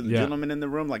 but then to the Yeah. gentlemen in the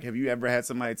room, like, have you ever had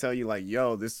somebody tell you, like,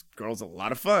 "Yo, this girl's a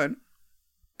lot of fun,"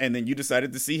 and then you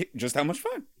decided to see just how much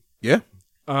fun? Yeah,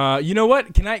 you know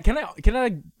what? Can I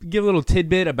give a little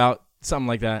tidbit about something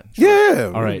like that?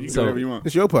 yeah. All right, You do so whatever you want,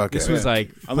 It's your podcast. this was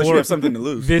like unless you have something to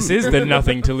lose. This is the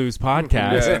Nothing to Lose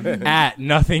podcast at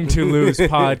Nothing to Lose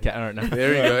podcast. All right, no.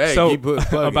 There you go. Hey, So keep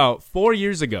plugging. about 4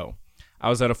 years ago, I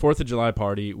was at a 4th of July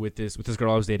party with this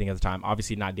girl I was dating at the time.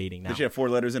 Obviously not dating now. Did she have 4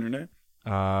 letters in her name?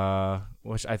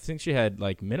 Which I think she had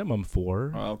like minimum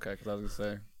 4. Oh, okay. Because I was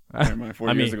gonna say, never mind. 4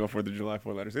 I years mean- ago, 4th of July,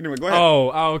 4 letters. Anyway, go ahead.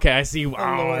 Oh, okay. I see. So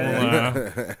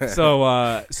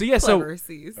yeah. So Clever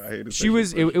C's. I hate to she say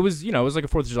was. this, It was. It was like a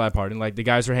 4th of July party, and like the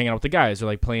guys were hanging out with the guys, they're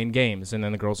like playing games, and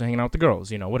then the girls are hanging out with the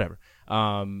girls. Whatever.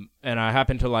 And I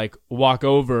happened to like walk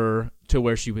over to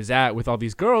where she was at with all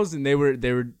these girls, and they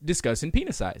were discussing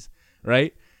penis size,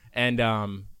 right? And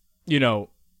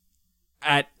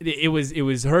it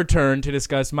was her turn to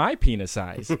discuss my penis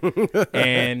size,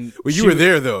 and well, you she were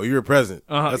there though. You were present.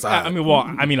 That's I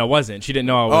odd. mean, I wasn't. She didn't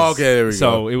know I was. Oh, okay, there we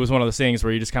so go. it was one of those things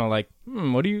where you're just kind of like,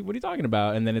 what are you talking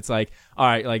about? And then it's like, all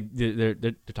right, like they're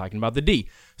talking about the D.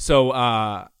 So,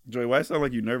 Joey, why sound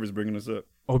like you nervous bringing this up?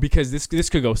 because this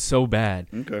could go so bad.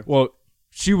 Okay. Well,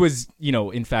 she was,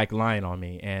 in fact, lying on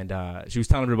me, and she was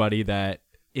telling everybody that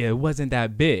it wasn't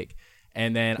that big.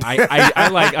 And then I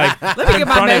Let me get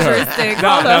my confronted her. measuring stick. No,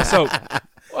 Hold no. up. So,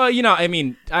 well, I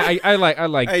mean, I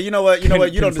like. Hey, you know what? You don't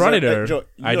deserve confronted her. that. Joe,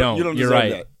 I don't. You don't You're deserve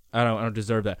right. that. I don't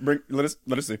deserve that. Let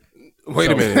us see. Wait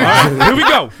a minute. All right, here we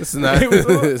go. This is not.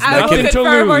 It's I not will Nothing to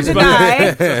confirm or lose,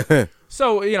 deny.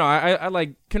 So I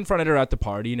like confronted her at the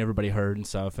party, and everybody heard and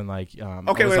stuff, and like Okay, I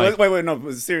was wait, like, wait. No,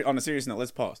 on a serious note,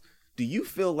 let's pause. Do you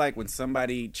feel like when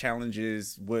somebody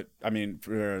challenges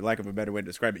for lack of a better way to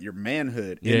describe it, your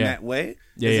manhood in Yeah. that way,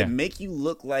 does it make you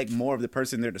look like more of the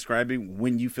person they're describing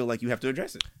when you feel like you have to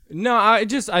address it? No, I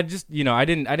just I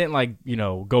didn't like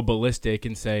go ballistic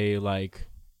and say like,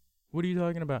 what are you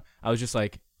talking about? I was just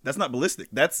like, That's not ballistic.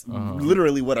 That's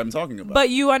literally what I'm talking about. But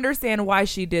you understand why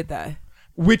she did that.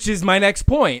 Which is my next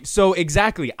point. So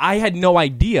exactly, I had no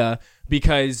idea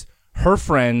because her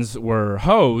friends were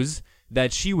hoes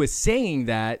that she was saying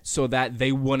that so that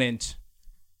they wouldn't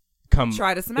come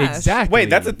Try to smash. Exactly. Wait,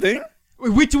 that's a thing?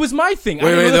 Which was my thing. I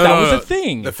didn't know that was a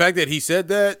thing. The fact that he said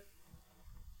that,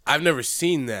 I've never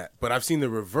seen that, but I've seen the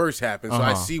reverse happen, so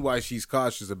I see why she's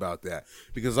cautious about that.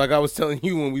 Because like I was telling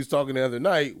you when we was talking the other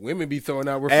night, women be throwing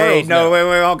out referrals. Hey, no, now.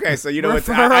 wait. Okay, so you know what?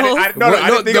 I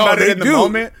didn't think about it in the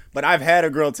moment, but I've had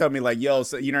a girl tell me like, "Yo,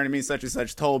 so, you know what I mean? Such and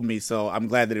such told me, so I'm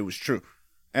glad that it was true."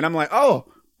 And I'm like, "Oh,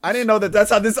 I didn't know that.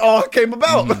 That's how this all came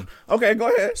about." Okay, go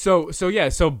ahead. So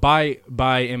by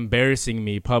embarrassing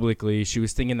me publicly, she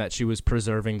was thinking that she was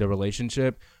preserving the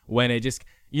relationship when it just,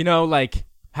 like,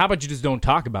 how about you just don't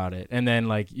talk about it? And then,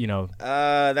 like,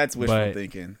 that's wishful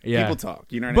thinking. Yeah. People talk.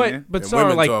 You know what I mean? But And sorry,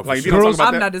 women like, talk. Like, if you don't girls, talk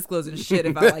about I'm that- not disclosing shit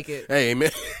if I like it. Hey,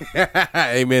 amen.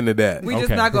 Amen to that. We just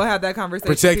Okay. not gonna have that conversation.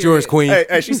 Protect yours, period. queen.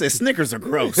 Hey, she said Snickers are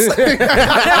gross.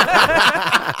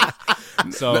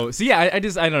 So yeah, I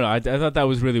don't know. I thought that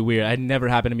was really weird. It never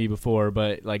happened to me before,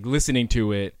 but like listening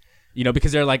to it,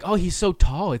 because they're like, oh, he's so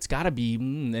tall, it's gotta be.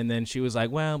 And then she was like,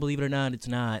 well, believe it or not, it's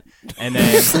not. And then,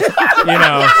 and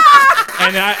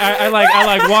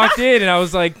I walked in and I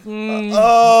was like, what?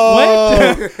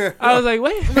 I was like,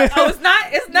 wait, Oh, it's not.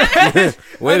 It's not.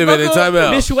 Wait a minute, time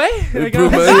out. Mish way?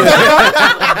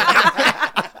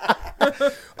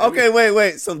 Okay,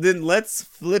 wait. So then let's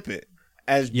flip it.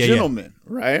 As Yeah. gentlemen,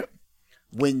 right?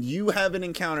 When you have an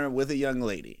encounter with a young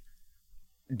lady,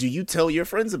 do you tell your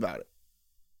friends about it?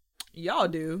 Y'all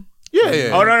do.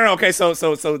 Yeah. Oh no. Okay, so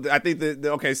I think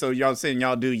okay. So y'all saying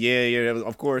y'all do, yeah,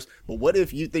 of course. But what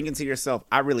if you thinking to yourself,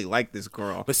 I really like this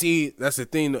girl? But see, that's the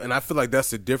thing, and I feel like that's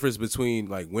the difference between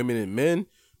like women and men.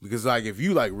 Because like if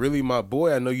you like really my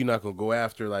boy, I know you're not gonna go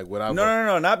after like what I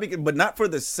No, not for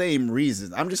the same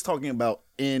reasons. I'm just talking about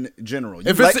in general.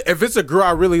 If it's a girl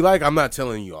I really like, I'm not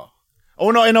telling y'all. Oh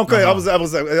no, and okay, I was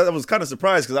kind of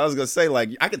surprised because I was gonna say like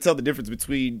I could tell the difference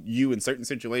between you in certain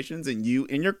situations and you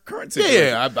in your current situation.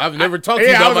 Yeah, I've never talked to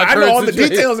you about my I current know all the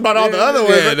situation. details about all the other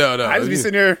ones. Yeah, but no. I just be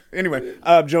sitting here anyway.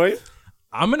 Joey,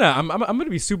 I'm gonna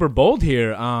be super bold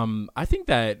here. I think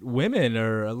that women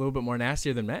are a little bit more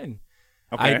nastier than men.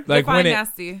 Okay. Define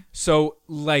nasty. So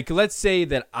like, let's say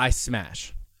that I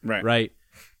smash. Right.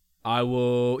 I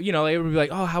will, everybody will be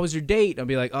like, oh, how was your date? I'll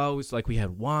be like, oh, it's like we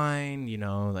had wine,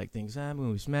 like things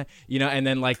happened, we smashed, and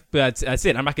then like, that's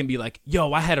it. I'm not going to be like,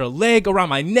 yo, I had a leg around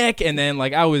my neck, and then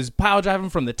like I was pile driving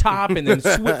from the top, and then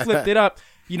flipped it up.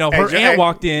 Her aunt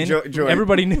walked in. Joey,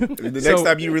 everybody knew. The next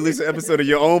time you release an episode of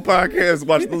your own podcast,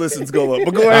 watch the listens go up.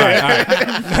 But go ahead.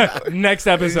 All right. Next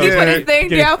episode. He put his thing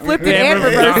down, flipped it, and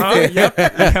reversed it.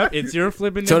 Yep. It's your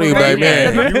flipping. Tony and was like,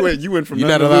 reversing. man, You went from You're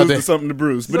nothing not allowed to lose to- to something to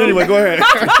Bruce. But anyway, go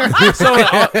ahead. So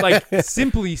like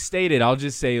simply stated, I'll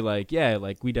just say like, yeah,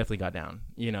 like we definitely got down,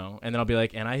 and then I'll be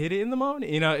like, and I hit it in the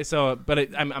moment, so, but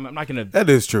I'm not gonna, That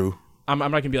is true. I'm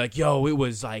not gonna be like, yo, it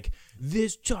was like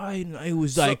this giant, it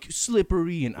was like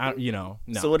slippery, and no.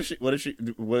 So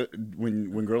what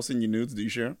when girls send you nudes, do you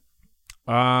share?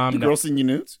 Do No. girls send you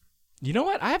nudes? You know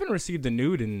what? I haven't received a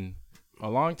nude in a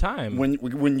long time.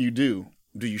 When you do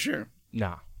you share?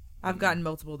 Nah. I've gotten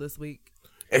multiple this week,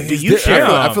 Do you share?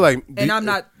 I feel like, and I'm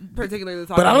not particularly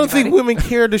talking. but I don't to anybody. think women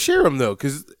care to share them though,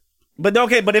 because But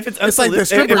if it's It's like the unsolicited-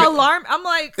 stripper- It's alarm. I'm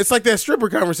like, it's like that stripper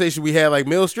conversation we had. Like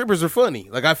male strippers are funny.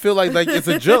 Like I feel like it's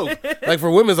a joke. Like for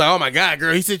women, it's like, oh my god,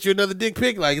 girl, he sent you another dick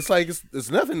pic. Like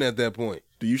it's nothing at that point.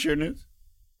 do you share nudes?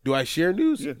 Do I share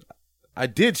news? Yeah. I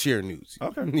did share news.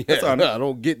 Okay. Yeah, That's honest. I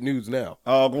don't get news now.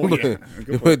 Oh, yeah.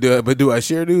 Good point. but do I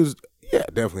share news? Yeah,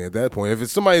 definitely at that point. If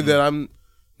it's somebody that I'm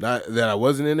not, that I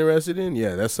wasn't interested in,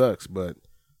 yeah, that sucks. But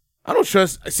I don't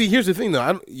trust. See, here's the thing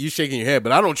though. You shaking your head,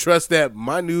 but I don't trust that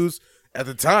my news at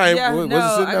the time. yeah, was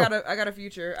no, sitting out. I got a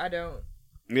future. I don't,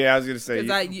 Yeah, I was gonna say.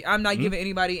 because I'm not giving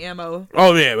anybody ammo.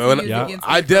 Oh yeah, man. Use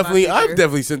against me I've for my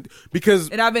definitely future. sent because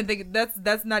And I've been thinking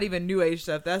that's not even new age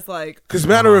stuff. That's like,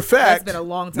 matter of fact, been a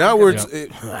long time now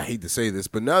coming. I hate to say this,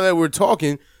 but now that we're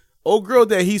talking, old girl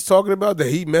that he's talking about that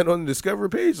he met on the Discovery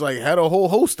page, like had a whole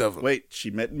host of them. Wait, she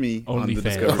met me on OnlyFans. the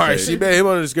Discovery All right, page. she met him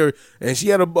on the Discovery, and she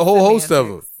had a whole host of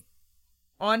them.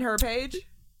 on her page.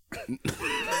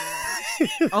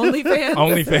 OnlyFans.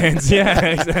 OnlyFans, yeah.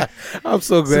 Exactly. I'm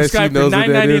so glad Subscribe she knows for what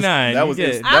that is. $9.99. That was You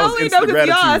get it. it. I That was only know instant because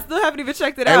y'all I gratitude. still haven't even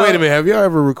checked it Hey, out. wait a minute. Have y'all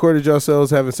ever recorded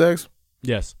yourselves having sex?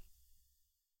 Yes.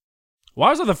 Why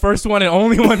was I the first one and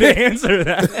only one to answer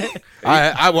that?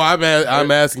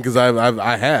 I'm asking because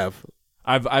I have.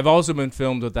 I've also been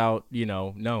filmed without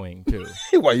knowing too.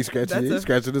 Why you scratching? You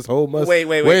scratching this whole mustache?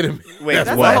 Wait a minute. Wait,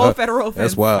 That's wild. a whole federal offense.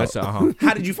 That's wild. That's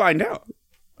How did you find out?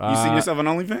 You seen yourself on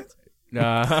OnlyFans?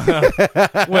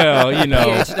 Well, you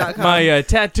know, PH.com. my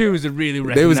tattoos are really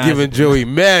They was recognizable. giving Joey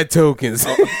mad tokens.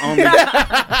 Only,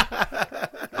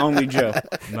 only Joe.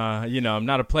 Nah, you know, I'm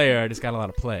not a player. I just got a lot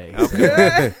of play.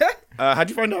 How'd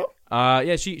you find out?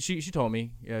 Yeah, she told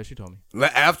me. Yeah, she told me.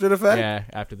 After the fact? Yeah,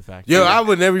 after the fact. Yo, I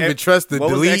would never even And trust the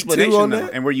what was the delete too explanation on though?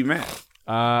 that. And were you mad?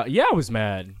 Yeah, I was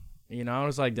mad. You know, I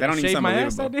was like, did That I don't even shave sound my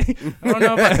ass that believable. day? I don't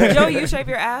know. If I, Joe, you shave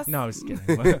your ass? no, I was just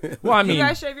kidding. Well, I You mean,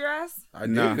 guys shave your ass? I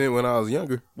Nah. did it when I was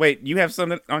younger. Wait, you have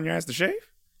something on your ass to shave?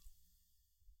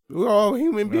 We're all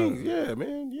human beings. Yeah,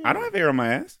 man. Yeah. I don't have hair on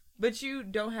my ass. But you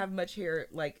don't have much hair,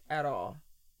 like, at all.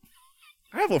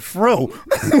 I have a fro.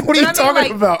 what are you But I mean, talking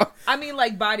like- about? I mean,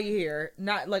 like, body hair,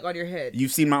 not, like, on your head.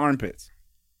 You've seen my armpits.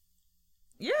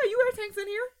 Yeah, you wear tanks in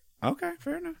here. Okay,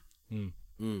 fair enough.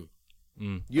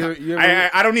 You're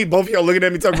I don't need both of y'all looking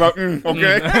at me talking about,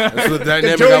 okay? that's the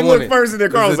dynamic Joey I looked wanted. first and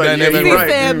then Carl was That's like, the yeah, dynamic you're He right.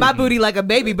 said, my booty like a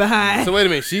baby behind. So wait a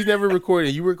minute. She's never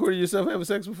recorded. You recorded yourself having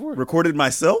sex before? Recorded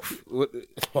myself? What?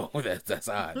 Oh, that's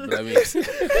odd. But I mean, He's still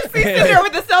there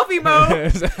with the selfie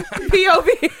mode.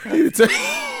 POV.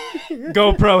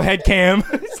 GoPro head cam.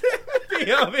 the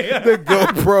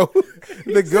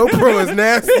GoPro is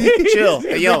nasty. Chill.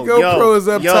 Hey, yo, The GoPro is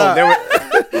up top.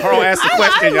 Carl asked a I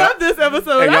question, y'all. love this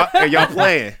episode. And y'all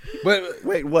playing. But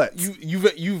Wait, what?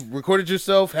 you've recorded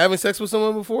yourself having sex with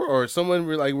someone before, or someone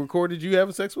like recorded you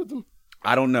having sex with them?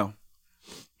 I don't know.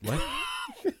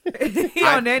 He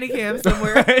on nanny cam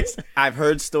somewhere. I've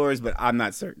heard stories, but I'm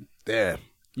not certain. Damn.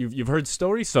 You've heard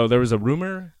stories, so there was a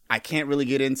rumor. I can't really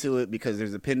get into it because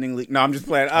there's a pending leak. No, I'm just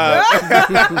playing.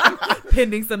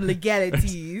 Pending some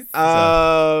legalities.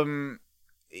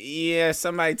 Yeah,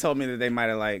 somebody told me that they might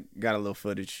have like got a little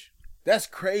footage. That's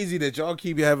crazy that y'all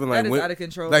keep having like That is out of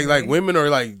control Like to like me. women are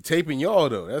like taping y'all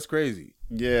though. That's crazy.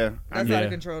 Yeah, That's Yeah. out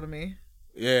of control to me.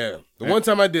 Yeah. The one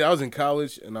time I did, I was in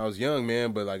college and I was young,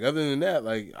 man. But like other than that,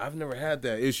 like I've never had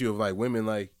that issue of like women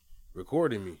like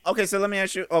recording me. Okay, so let me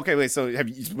ask you. Okay, wait. So have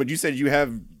you? But you said you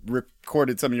have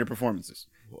recorded some of your performances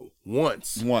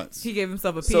Once. once. He gave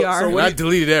himself a PR. So And I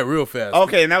deleted that real fast.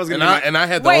 Okay, and that was And gonna I be and I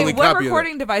had the Wait, only what copy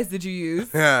recording device did you use?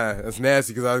 of that. That's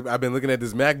nasty because I've been looking at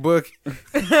this MacBook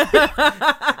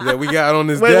that we got on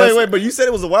this desk. wait. But you said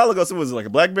it was a while ago. So was it like a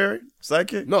BlackBerry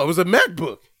Sidekick? No, it was a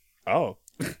MacBook. Oh,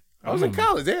 I was in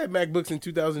college. They had MacBooks in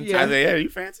 2010. Yeah. I said, yeah, you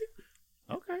fancy?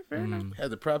 Okay, fair enough. Had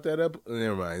to prop that up.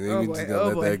 Never mind. Oh They boy, just oh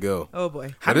gonna boy. let that go. Oh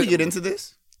boy. How did you get into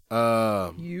this?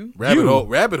 You? Rabbit hole.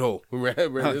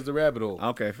 There's a rabbit hole.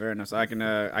 Okay, fair enough. So I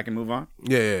can move on.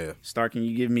 Yeah. Star, can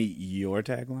you give me your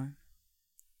tagline?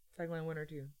 Tagline 1 or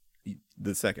 2.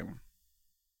 The second one,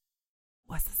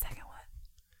 What's the second one?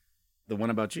 the one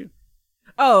about you.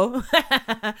 Oh.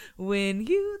 When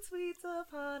you tweet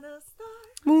upon a star.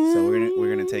 So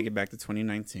we're gonna take it back to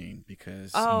 2019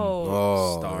 because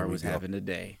Oh. Star there we was go. having a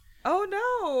day. Oh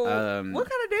no. What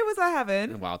kind of day was I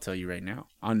having? Well, I'll tell you right now.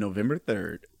 On November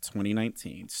 3rd,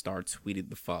 2019, Star tweeted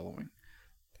the following.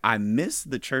 I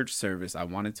missed the church service I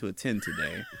wanted to attend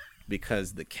today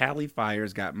because the Cali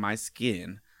fires got my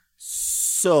skin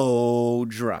so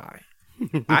dry.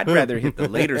 I'd rather hit the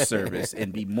later service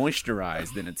and be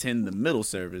moisturized than attend the middle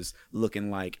service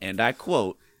looking like, and I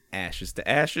quote, ashes to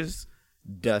ashes,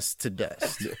 dust to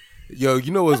dust. Yo,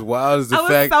 you know what's wild is the I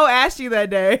was fact so ashy that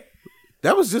day.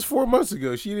 that was just 4 months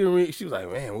ago. She didn't. She was like,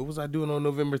 "Man, what was I doing on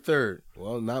November 3rd?"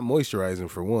 Well, not moisturizing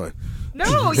for one.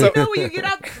 No, you know when you get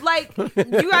up, like,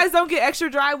 you guys don't get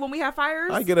extra dry when we have fires?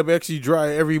 I get up actually dry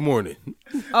every morning.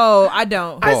 Oh, I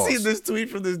don't. I Pause. seen this tweet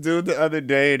from this dude the other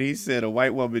day, and he said a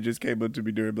white woman just came up to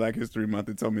me during Black History Month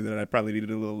and told me that I probably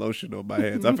needed a little lotion on my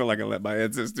hands. I feel like I let my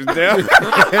ancestors down. Okay, so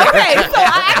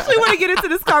I actually want to get into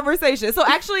this conversation. So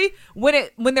actually,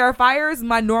 when there are fires,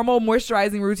 my normal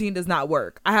moisturizing routine does not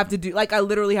work. I have to do, like, I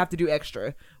literally have to do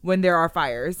extra when there are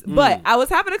fires. But I was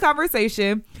having a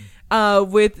conversation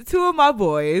with two of my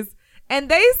boys, and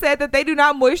they said that they do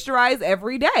not moisturize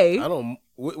every day. I don't.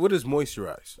 What is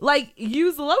moisturize? Like,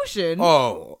 use lotion.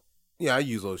 Oh, yeah, I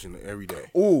use lotion every day.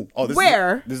 Ooh, oh, this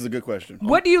Where? This is a good question.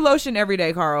 What do you lotion every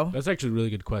day, Carl? That's actually a really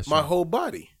good question. My whole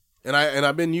body, and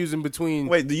I've been using between.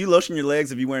 Wait, do you lotion your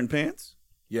legs if you wearing pants?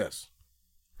 Yes,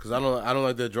 because I don't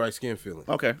like that dry skin feeling.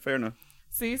 Okay, fair enough.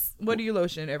 Cease, what do you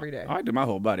lotion every day? I do my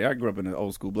whole body. I grew up in an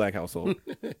old school black household.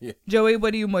 Joey,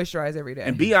 what do you moisturize every day?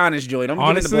 And be honest, Joey. Don't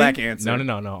Honestly, give me the black answer.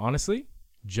 No. Honestly,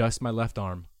 just my left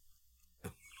arm.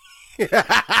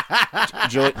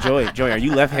 Joey, are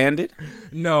you left-handed?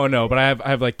 No, but I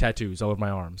have like tattoos all over my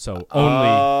arm, so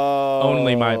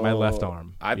only my left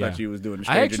arm. I Yeah. thought you was doing I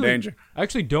stranger actually, danger. I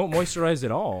actually don't moisturize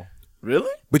at all.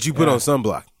 Really? But you put on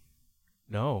sunblock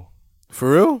No.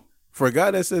 for real? For a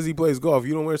guy that says he plays golf,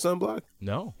 you don't wear sunblock?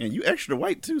 No. And you extra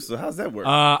white too, so how's that work?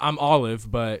 I'm olive,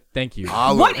 but thank you.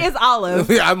 What is olive?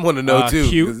 I want to know too.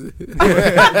 Cute.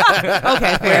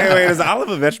 Okay, fair. wait, is olive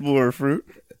a vegetable or a fruit?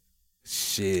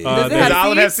 Shit. Does it Does have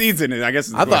olive have seeds? seeds in it? I guess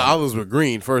it's I thought olives were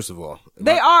green, first of all.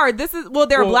 They are.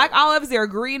 There are black olives, there are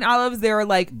green olives, there are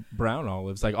like Brown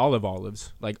olives, like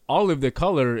olives. Like olive, the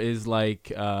color is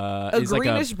like a is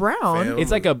greenish like brown.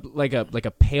 it's like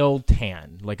a pale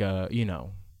tan, like a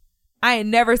I ain't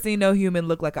never seen no human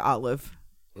look like an olive.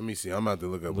 Let me see. I'm about to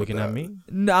look up. looking what at that- me.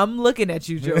 No, I'm looking at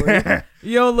you, Joey.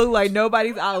 You don't look like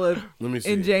nobody's olive Let me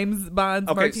see. in James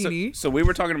Bond's martini. so we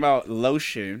were talking about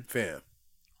lotion. Fam.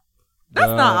 That's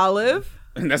not olive.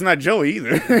 That's not Joey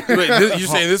either. Wait, you're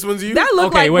saying this one's you? That look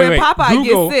Okay, like wait, when wait. Popeye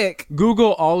Google, gets sick.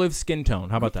 Google olive skin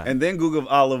tone. How about that? And then Google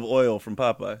olive oil from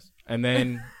Popeyes. And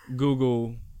then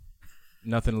Google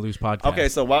Nothing to Lose podcast. Okay,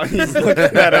 so while he's looking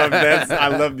that up, I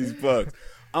love these bugs.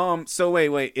 So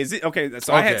wait, is it okay?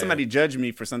 So I had Okay. somebody judge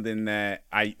me for something that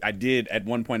I did at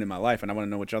one point in my life, and I want to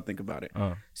know what y'all think about it.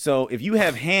 So if you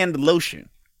have hand lotion,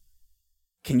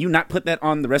 can you not put that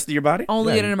on the rest of your body?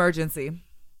 Only in an emergency.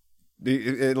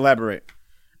 Elaborate.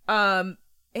 Hand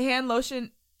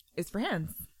lotion is for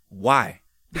hands Why?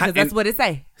 because that's what it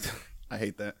say. I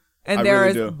hate that. And I there really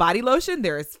is do. body lotion,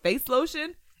 there is face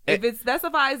lotion. If it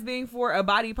specifies being for a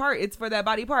body part, it's for that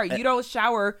body part. You don't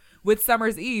shower with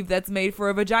Summer's Eve that's made for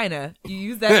a vagina. You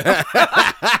use that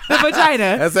the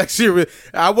vagina. That's actually.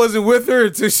 I wasn't with her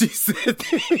until she said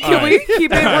that. Can we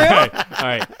keep it real? All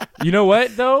right. You know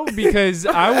what though? Because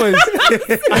I was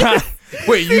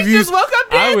Wait, you Just used woke up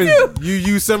I dead was too. you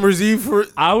used Summer's Eve for?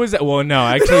 well no,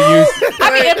 I actually used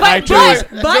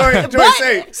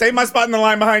I mean, Say my spot in the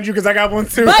line behind you because I got one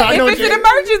too. but I know if it's what an you-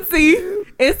 emergency,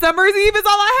 and Summer's Eve is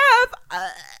all I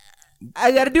have,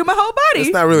 I got to do my whole body.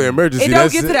 It's not really an emergency. It don't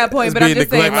That's get to that point, that's but I'm being just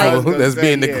saying, neglectful. like- That's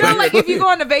being Yeah. You know, neglectful. like if you go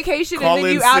on a vacation Call and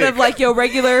then in you out sick. of like your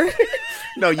regular,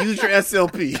 No, use your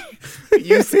SLP.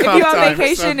 Use if comp you're on time or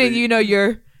vacation something. and you know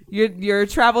your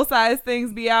travel size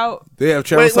things be out. They have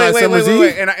travel size Summer's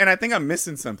Eve. And I think I'm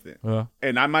missing something. Uh.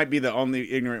 And I might be the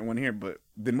only ignorant one here, but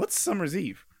then what's Summer's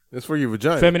Eve? That's for your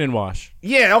vagina. feminine wash.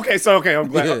 Yeah, okay, I'm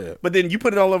glad. Yeah. But then you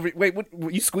put it all over. Wait, what?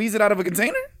 You squeeze it out of a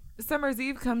container? Summer's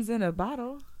Eve comes in a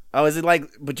bottle. Oh, is it like?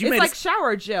 But you It's made like it.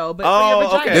 shower gel, but Oh, for your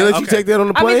vagina. okay. They let you Okay. take that on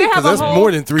the I mean, plane they have because a that's whole-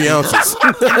 more than 3 ounces. That's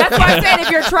why I said if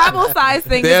your travel size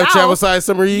thing They is have travel out, size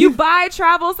Summer Eve. you buy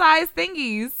travel size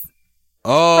thingies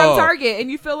from Target and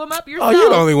you fill them up Oh, yourself. you're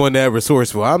the only one that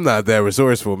resourceful. I'm not that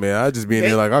resourceful, man. I just be in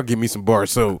there like, I'll give me some bar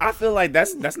soap. I feel like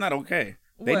that's not okay.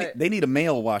 What? They need a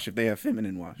male wash if they have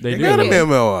feminine wash. They They do. got a man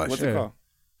wash. What's it called?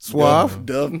 Suave.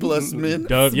 Dove plus men.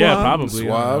 Dove, yeah, Suave. probably. I don't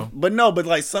Suave. know. But no, but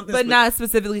like something. but not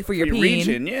specifically for your peen.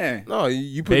 region. Yeah. No,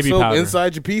 you put Baby soap powder.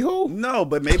 inside your pee hole? No,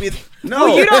 but maybe it's no.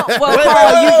 Well, you don't. Well, Wait,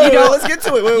 Carl, wait, you wait, don't. Let's get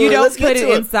to it. Wait, You don't let's put get it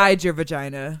to inside your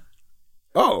vagina.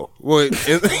 Oh, well,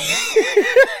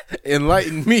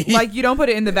 enlighten me. Like you don't put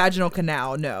it in the vaginal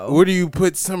canal. No. Where do you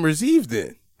put Summer's Eve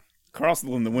then? Carl's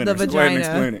still in the winter. The so go ahead and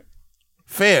vagina. explain it.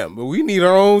 Fam, but we need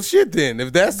our own shit then.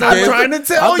 If that's the I'm case, trying to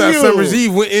tell I thought you. Summer's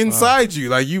Eve went inside you.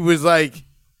 Like you was like,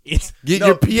 It's get No,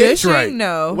 your pH Dishing? right.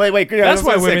 No. Wait. Yeah, that's I was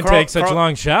why gonna say, women Carl- take such Carl-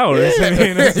 long showers. I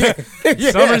mean,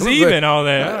 Yeah, summer's I was eve like- and all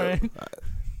that.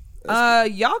 All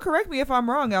right. Y'all correct me if I'm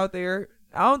wrong out there.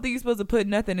 I don't think you're supposed to put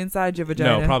nothing inside your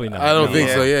vagina. No, probably not. I don't No. think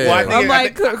so. Yeah, Well, I yeah. think I'm it-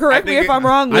 like, correct me think if I'm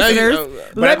wrong, I think- listeners.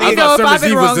 but Let I me thought know if I've Summer's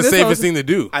been Eve wrong. was the this safest whole- thing to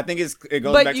do. I think it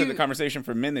goes But back to you- the conversation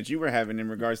for men that you were having in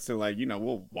regards to like,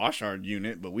 we'll wash our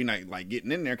unit, but we not like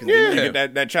getting in there because Yeah. you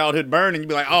get that childhood burn and you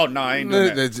be like, oh no, I ain't doing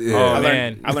that. That's, Oh, yeah. I learned-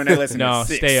 man. I learned that lesson No, at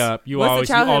 6. stay up. You What's the always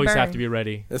childhood have burn? to be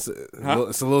ready. It's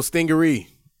a little stingery.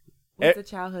 What's a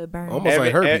childhood burn? Almost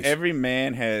like herpes. Every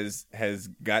man has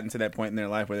gotten to that point in their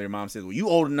life where their mom says, well, you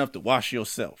old enough to wash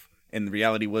yourself. And the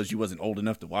reality was you wasn't old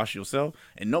enough to wash yourself.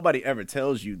 And nobody ever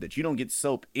tells you that you don't get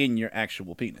soap in your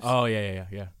actual penis. Oh yeah.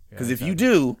 Because if you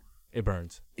do, it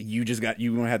burns. you're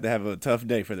going to have a tough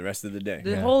day for the rest of the day.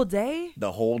 The whole day?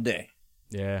 The whole day.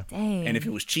 Yeah, Dang. And if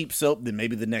it was cheap soap, then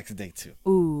maybe the next day too.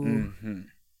 Ooh.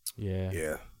 yeah.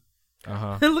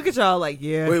 Yeah. Look at y'all like,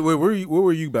 yeah. Wait, what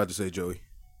were you about to say, Joey?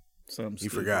 Something You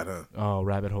stupid. forgot, huh? Oh,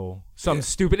 rabbit hole. Something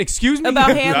stupid. Excuse me.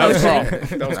 About hand That was lotion.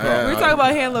 Carl. That was We Carl. were talking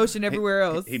about hand lotion everywhere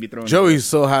else. He be throwing Joey's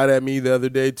so hot at me the other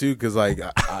day too, because like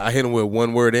I hit him with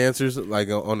 1-word answers like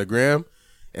on the gram,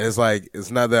 and it's like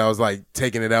it's not that I was like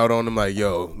taking it out on him like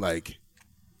yo like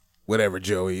whatever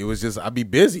Joey. It was just I be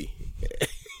busy.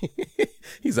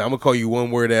 He's like I'm gonna call you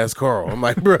 1-word ass Carl. I'm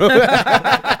like bro.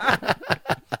 I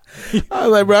was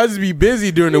like bro I just be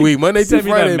busy during the week Monday through Send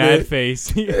me Friday that mad man.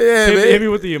 face. man. Hit me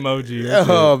with the emoji. That's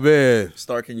it. Oh man.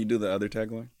 Star, can you do the other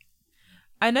tagline?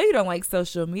 I know you don't like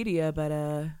social media, but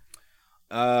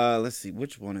Let's see.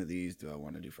 Which one of these do I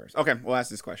want to do first? Okay, we'll ask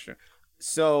this question.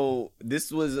 So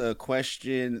this was a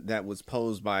question that was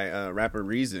posed by rapper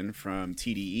Reason from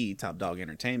TDE, Top Dog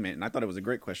Entertainment, and I thought it was a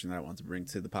great question that I wanted to bring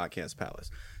to the podcast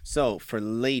palace. So for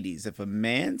ladies, if a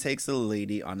man takes a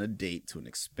lady on a date to an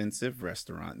expensive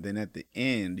restaurant, then at the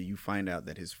end you find out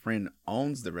that his friend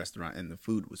owns the restaurant and the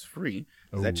food was free,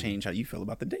 does that change how you feel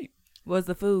about the date? Was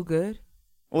the food good?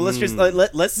 Well, let's just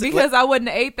let's Because I wouldn't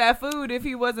have ate that food if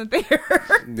he wasn't there.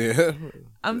 Yeah,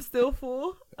 I'm still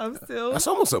full. that's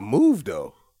almost a move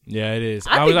though. Yeah, it is.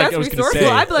 I think that's was gonna resourceful. say,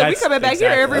 I'd be like, we that's coming back here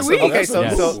every exactly- week. Okay, so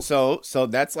Yes. so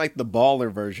that's like the baller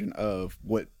version of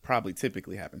what probably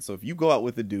typically happens. So if you go out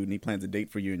with a dude and he plans a date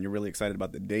for you and you're really excited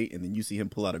about the date, and then you see him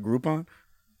pull out a Groupon,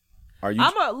 are you?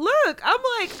 I'm like,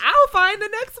 I'll find the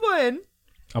next one.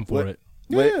 I'm for What? it.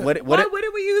 What Why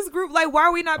wouldn't we use group? Like, why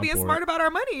are we not I'm being for smart it. about our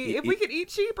money? If we could eat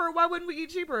cheaper, why wouldn't we eat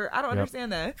cheaper? I don't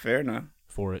understand that. Fair enough.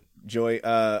 For it. Joy,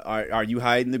 are you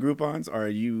hiding the Groupons or are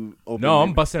you open? No,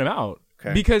 I'm busting them out.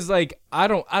 Okay. Because like I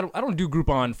don't do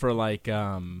Groupon for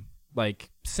like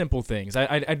simple things.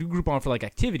 I do Groupon for like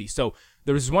activities. So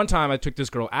there was one time I took this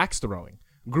girl axe throwing.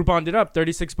 Grouponed it up,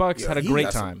 $36, had a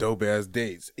great time. Dope ass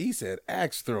dates. He said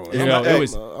axe throwing. You know,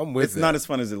 I'm with It's not as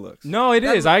fun as it looks. No, it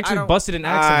is. I actually don't- busted an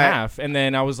axe in half, and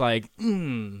then I was like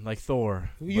Thor.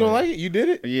 You don't like it? You did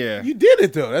it? Yeah. You did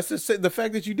it though. That's the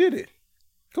fact that you did it.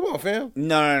 Come on, fam.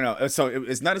 No. So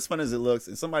it's not as fun as it looks.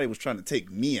 And somebody was trying to take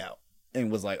me out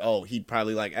and was like, "Oh, he'd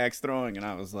probably like axe throwing," and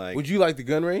I was like, Would you like the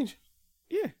gun range?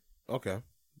 "Yeah." Okay.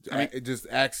 I mean- It just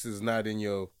axe is not in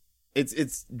your.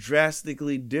 It's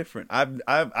drastically different.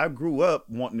 I grew up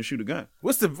wanting to shoot a gun.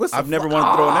 I've never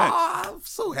wanted to throw an axe. I'm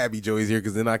so happy Joey's here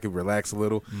because then I can relax a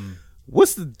little.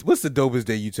 What's the dopest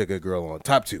day you took a girl on?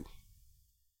 Top 2.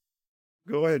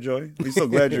 Go ahead, Joey. We're so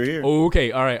glad you're here.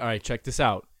 Okay, all right. Check this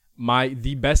out.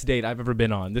 The best date I've ever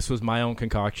been on. This was my own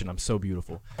concoction. I'm so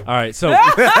beautiful. All right, so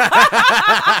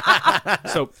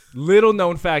so little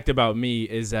known fact about me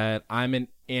is that I'm an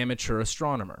amateur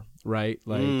astronomer, right?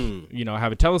 Like I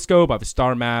have a telescope, I have a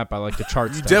star map, I like to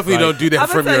chart stuff. Definitely right? don't do that I'm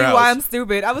from gonna your tell you why house. I'm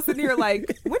stupid. I was sitting here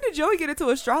like, when did Joey get into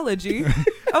astrology? I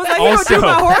was like, you don't do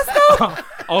my horoscope?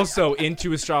 Also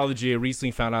into astrology, I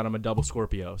recently found out I'm a double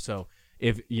Scorpio. So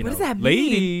if What does that mean?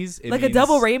 ladies, it Like a means-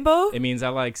 double rainbow? It means I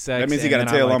like sex. That means he and got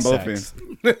a then I tail like on both sex.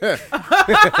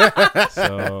 ends.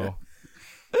 So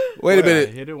Wait a I minute.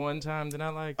 hit it one time, then I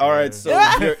like. All her. right, so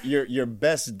your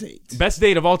best date. Best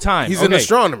date of all time. He's okay. an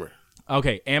astronomer.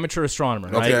 Okay, amateur astronomer,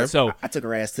 right? Okay. So I took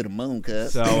her ass to the moon,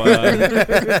 cuz.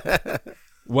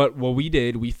 what we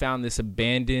did, we found this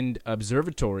abandoned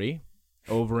observatory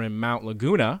over in Mount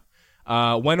Laguna.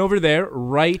 Went over there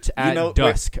right at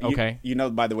dusk. Okay. You know,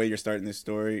 by the way you're starting this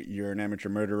story, you're an amateur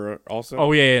murderer also.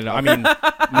 Oh yeah. No, I mean,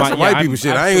 Some white people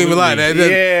shit. I ain't even lie.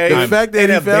 Yeah, The fact that an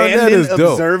he found that abandoned is dope.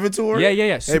 observatory.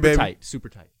 Yeah. Super baby. tight. Super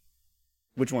tight.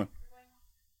 Which one?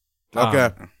 Okay.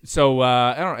 So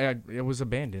I don't. It was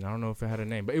abandoned. I don't know if it had a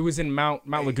name, but it was in Mount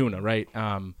Laguna, right?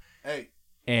 Hey,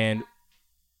 And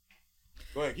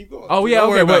go ahead. Keep going. oh yeah, Don't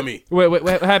okay. worry about me.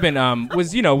 What happened?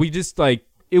 Was we just like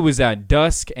it was at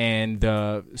dusk and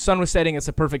the sun was setting. It's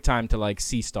a perfect time to like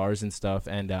see stars and stuff.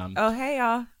 And Oh, hey,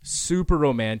 y'all. super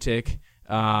romantic.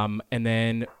 And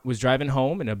then was driving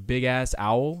home and a big ass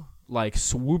owl like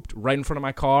swooped right in front of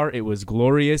my car. It was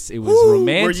glorious. It was Who were you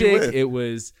romantic. with? It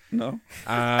was No.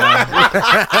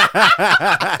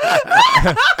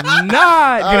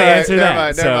 not gonna answer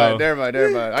that. Never mind.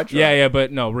 I tried. Yeah,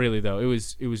 but no, really though, it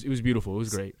was beautiful. It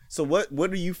was great. So what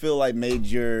do you feel like made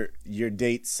your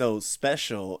date so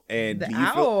special? And The do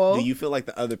owl. you feel like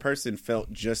the other person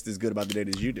felt just as good about the date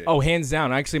as you did? Oh, hands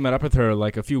down. I actually met up with her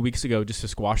like a few weeks ago just to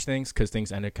squash things because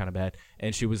things ended kind of bad.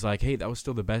 And she was like, "Hey, that was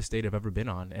still the best date I've ever been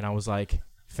on." And I was like,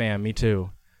 "Fam, me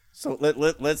too." So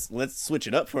let's switch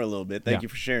it up for a little bit. Thank Yeah. you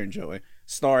for sharing, Joey.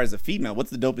 Star as a female, what's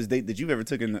the dopest date that you've ever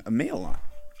taken a male on?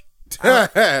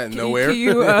 Nowhere. Can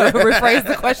you rephrase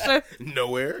the question?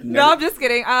 Nowhere. No, I'm just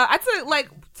kidding. I took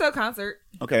to a concert.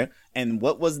 Okay. And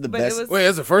what was the But it best? was- Wait,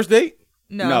 that's the first date?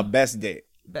 No, best date.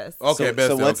 best. Okay, so, best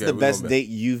so date. what's Okay, the we best going date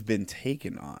you've been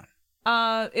taken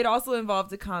on? It also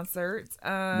involved a concert.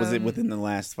 Was it within the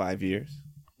last 5 years?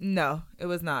 No, it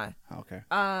was not. Okay.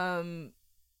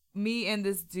 Me and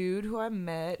this dude who I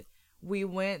met, we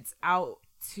went out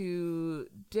to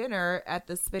dinner at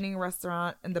the Spinning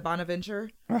Restaurant in the Bonaventure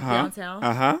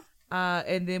downtown.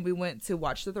 And then we went to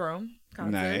Watch the Throne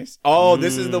concert. Nice. Oh,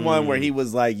 this is the one where he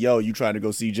was like, "Yo, you trying to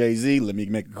go see Jay-Z? Let me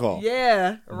make a call."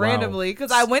 Yeah, randomly.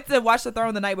 Because I went to Watch the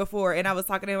Throne the night before and I was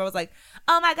talking to him. I was like,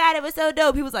 "Oh my God, it was so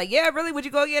dope." He was like, "Yeah, really? Would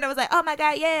you go again?" I was like, "Oh my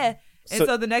God, yeah." And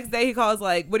so the next day he calls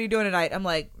like, "What are you doing tonight?" I'm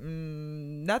like,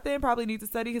 nothing, probably need to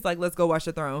study. He's like, let's go watch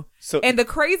The Throne. So- and the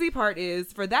crazy part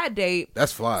is, for that date,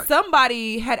 That's fly.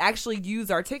 somebody had actually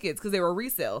used our tickets because they were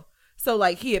resale. So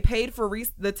like he had paid for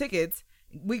the tickets.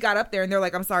 We got up there and they're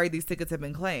like, I'm sorry, these tickets have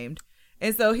been claimed.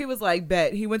 And so he was like,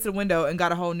 bet. He went to the window and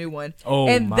got a whole new one. Oh,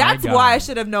 and my that's God. why I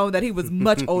should have known that he was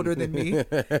much older than me,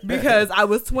 because I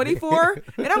was 24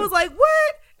 and I was like,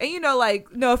 what? And you know,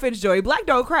 like, no offense, Joey, black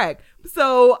don't crack.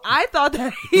 So I thought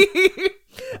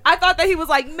that he was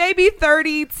like maybe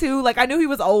 32. Like I knew he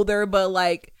was older, but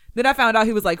like then I found out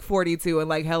he was like 42 and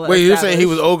like hella. Wait, you're saying he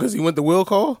was established. old because he went to will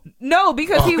call? No,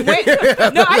 because he went.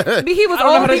 No, he was I don't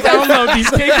know how old to because. download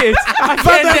these tickets. I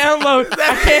can't download.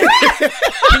 I can't.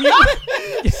 Can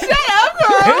you? Shut up,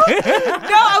 girl.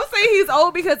 No, I'm saying he's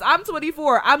old because I'm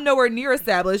 24. I'm nowhere near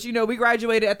established. You know, we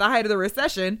graduated at the height of the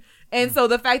recession. And so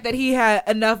the fact that he had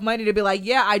enough money to be like,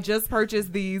 yeah, I just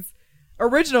purchased these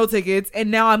original tickets and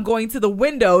now I'm going to the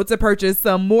window to purchase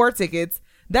some more tickets.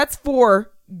 That's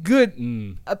for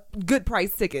good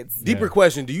price tickets. Deeper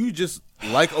question: do you just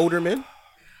like older men?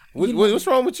 What's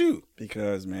wrong with you?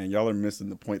 Because, man, y'all are missing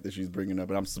the point that she's bringing up,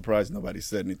 and I'm surprised nobody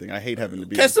said anything. I hate having to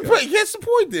be. That's the this guy. point. That's the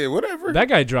point. There, whatever. That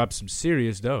guy dropped some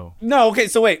serious dough. No, okay,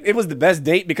 so wait. It was the best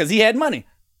date because he had money.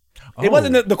 It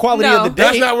wasn't the quality No. of the date.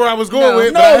 That's not where I was going No.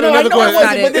 with. No, but I had no, I another know it question.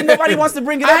 wasn't, but then nobody wants to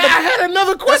bring it up. I had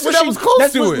another question that was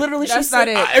close to it. Literally, she That's said.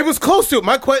 not it. It was close to it.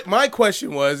 My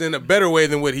question was in a better way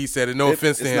than what he said, and no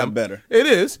offense to it's him. not better. It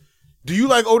is. Do you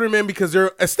like older men because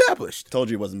they're established? Told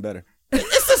you it wasn't better.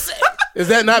 Is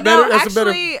that not No, better? That's a better.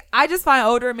 actually, I just find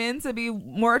older men to be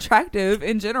more attractive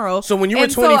in general. So when you were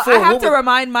And 24, so I have what to were-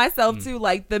 remind myself too,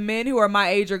 like the men who are my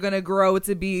age are going to grow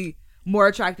to be more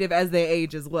attractive as they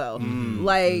age as well.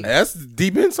 Like, That's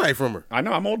deep insight from her. I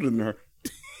know I'm older than her.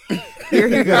 here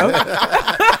you go.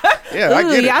 Yeah, I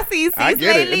Ooh, get it. y'all see I Cease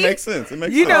get it. lately? It makes sense. It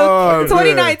makes You sense. know, Oh,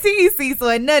 2019 Cease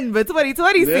wasn't nothing but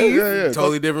 2020 yeah, Cease. yeah, yeah.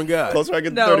 Totally different guy. Closer I get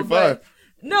to No, 35. but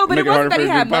Make it it wasn't harder that for he you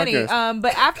to had do money. podcasts.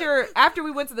 But after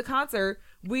we went to the concert,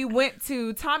 we went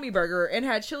to Tommy Burger and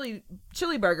had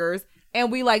chili burgers,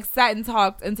 and we like sat and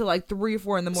talked until like 3 or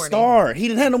 4 in the morning. Star. He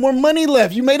didn't have no more money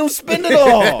left. You made him spend it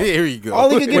all. Here you go. All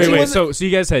he could get you Wait. was So you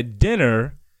guys had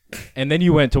dinner, and then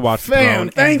you went to watch The Fam, Throne,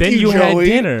 thank and then you, had Joey.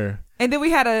 dinner. And then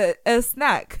we had a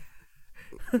snack,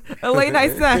 a late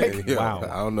night snack. Yeah, Wow.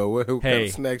 I don't know what kind Hey.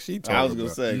 of snack she talking I was gonna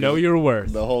about. say Know your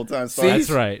worth. the whole time. See?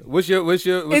 That's right. What's the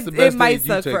It best might date you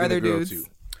suck for taking a other girl dudes. to?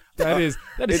 That is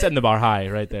setting the bar high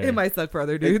right there. It might suck for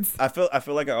other dudes. I feel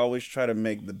like I always try to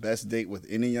make the best date with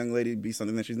any young lady be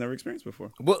something that she's never experienced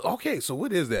before. Well, okay, so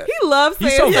what is that? He loves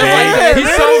saying He's so stuff vague. like that.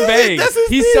 He's so vague. That's his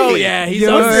He's so thing. he's You're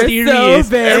so so serious.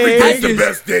 vague. Every I date's the just-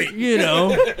 best date. You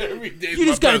know, Every day's you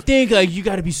my just gotta best- think like you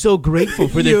gotta be so grateful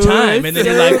for the You're time, and then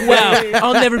you're like, so wow, vague.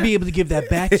 I'll never be able to give that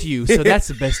back to you. So that's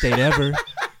the best date ever.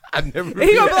 I never.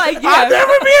 He gonna be like, I'll yeah.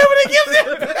 never be able to give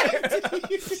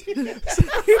that.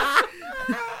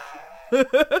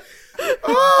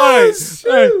 Oh,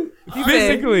 shoot.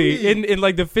 Physically, in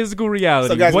like the physical reality,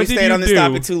 So, guys, what we did stayed you on this do?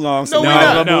 topic too long. So No, now we're I'm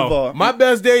not. gonna No. move on. My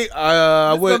best date.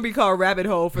 I It's gonna went. be called rabbit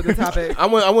hole for the topic. I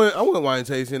went wine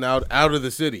tasting out of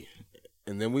the city,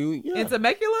 and then we. Yeah. In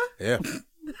Temecula? Yeah.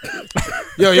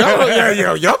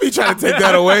 Y'all be trying to take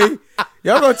that away.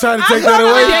 Y'all gonna try to take that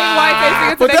away. Dang,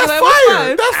 white But facing in that's Temecula was fire.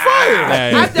 fun. That's fire.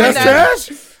 Yeah, I've done That's that.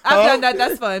 trash. I've done that.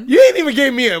 That's fun. You ain't even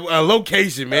gave me a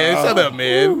location, man. Shut up,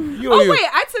 man. You don't Oh even- wait,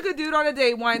 I took a dude on a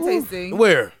date wine tasting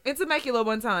Where? in Temecula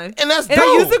one time, And that's I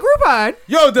dope. used a Groupon.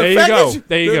 Yo, the There you fact go. that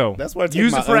There you go. That's why I take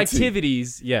Use my it for auntie.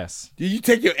 activities. Yes. you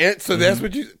take your aunt, so that's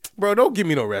what you. Bro, don't give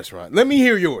me no restaurant. Let me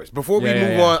hear yours before we Yeah,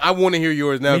 move yeah. on. I want to hear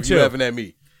yours now. Me If you too. laughing at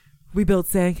me, We built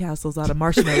sandcastles out of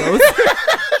marshmallows.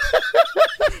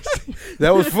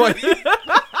 that was funny.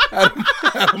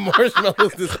 out of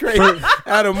marshmallows is crazy.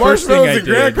 Out of First thing marshmallows I and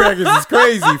graham did. crackers is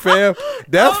crazy, fam.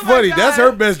 That's Oh my funny. God. That's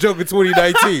her best joke in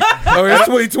 2019. Oh, it's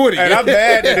 2020. And I'm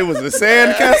mad that it was a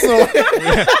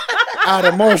sandcastle out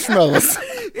of marshmallows.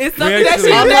 It's something that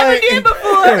she actually- never did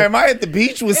before. Am I at the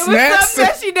beach with It was snacks? something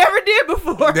that she never did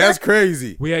before. That's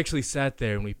crazy. We actually sat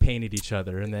there and we painted each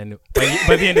other, and then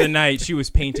by the end of the night, she was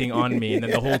painting on me, and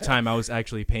then the whole time I was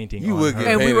actually painting You on would her.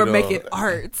 get and we were painted making on.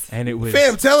 art. And it was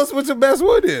Fam, tell us what your best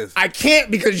wood is. I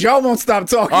can't because y'all won't stop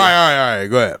talking. All right.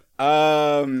 Go ahead.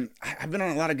 I've been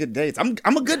on a lot of good dates.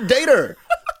 I'm a good dater.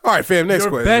 All right, fam. Next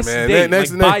your question, best man. date. Next,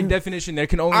 Like, next. by definition, there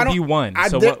can only be one.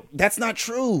 So what? That's not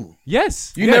true.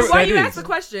 Yes. You yes, never- Why that you is. ask the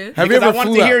question? Have you Because ever I want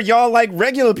flew to out? hear y'all like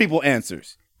regular people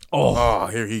answers. Oh,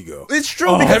 here he go. It's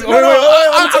true because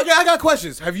I got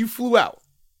questions. Have you flew out?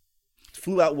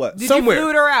 flew out what? Did somewhere. you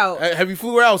flute her out? Have you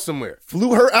flew her out somewhere?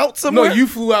 Flew her out somewhere? No, you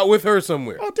flew out with her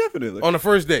somewhere Oh, definitely. on the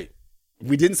first date.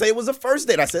 We didn't say it was a first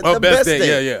date. I said Oh, the best best date.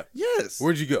 date. Yeah. Yes.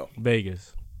 Where'd you go?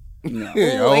 Vegas. No.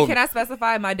 Ooh, wait, can I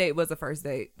specify? My date was a first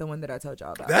date, the one that I told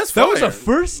y'all about. That's That was fire. a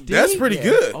first date. That's pretty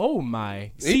good. Oh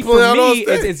my! He See, pulling for out all me, his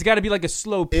things. it's got to be like a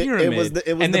slow It pyramid, was the-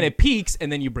 and then it peaks,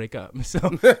 and then you break up. So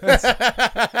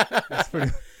that's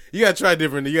pretty. You gotta try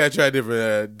different. You gotta try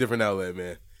different outlet,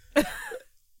 man.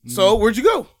 So where'd you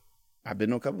go? I've been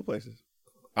to a couple places.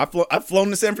 I've flown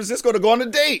to San Francisco to go on a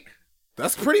date.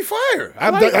 That's pretty fire.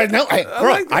 I know.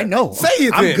 I know. Say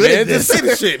it, I'm then, good man. at this. Just say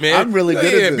the shit, man. I'm really good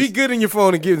at this. Be good in your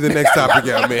phone and give the next topic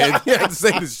out, man. You have to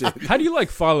say the shit. How do you like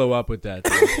follow up with that?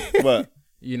 Though? But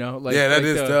You know, like Yeah, that like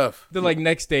is the, tough. The like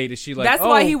next date is she like? That's oh,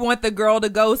 why he want the girl to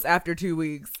ghost after 2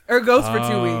 weeks or ghost for 2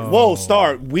 weeks. whoa,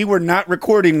 Star, we were not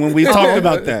recording when we talked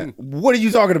about that. What are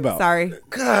you talking about? Sorry.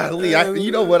 Golly,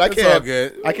 you know what? I It's can't. all Have,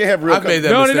 good. I can't have real. I've made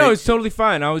that No, mistake. it's totally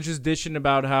fine. I was just dishing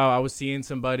about how I was seeing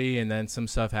somebody and then some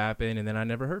stuff happened and then I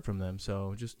never heard from them.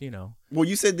 So just Well,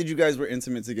 you said that you guys were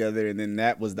intimate together, and then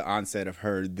that was the onset of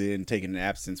her then taking an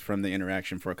absence from the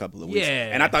interaction for a couple of weeks. Yeah.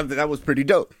 And I thought that was pretty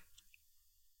dope.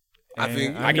 I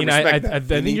think I can respect that. I You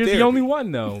think need you're the therapy. only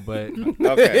one though. But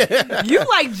Okay. You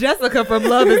like Jessica from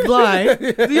Love is Blind.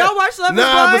 Do y'all watch Love is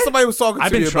Nah, Blind? but somebody was talking I've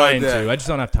to been me trying about that. to. I just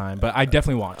don't have time. But I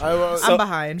definitely want to. I'm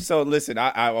behind. So listen,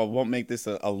 I won't make this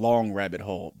a long rabbit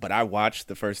hole, but I watched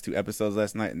the first 2 episodes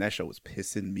last night, and that show was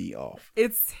pissing me off.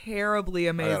 It's terribly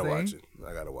I amazing. gotta watch it.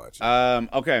 I gotta watch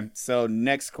it. Okay, so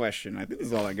next question. I think this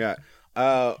is all I got.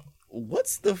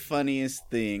 What's the funniest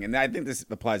thing? And I think this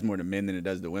applies more to men than it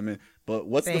does to women. But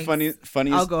what's Thanks. the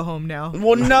funniest? I'll go home now.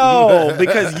 Well, no,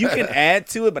 because you can add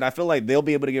to it, but I feel like they'll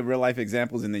be able to give real life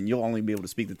examples, and then you'll only be able to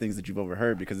speak to things that you've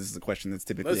overheard because this is a question that's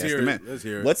typically Let's asked hear to it. men. Let's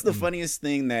hear it. What's the funniest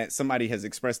thing that somebody has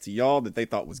expressed to y'all that they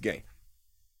thought was gay?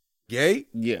 Gay?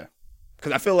 Yeah.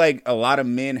 Because I feel like a lot of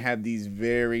men have these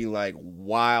very like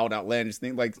wild, outlandish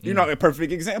things. Like, you know, a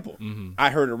perfect example. I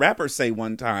heard a rapper say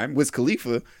one time, Wiz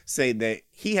Khalifa, say that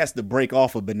he has to break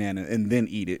off a banana and then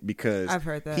eat it because I've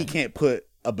heard that. he can't put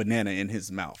a banana in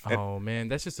his mouth. And Oh man,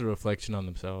 that's just a reflection on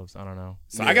themselves. I don't know.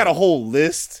 so I got a whole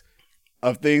list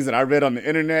of things that I read on the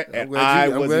internet, and I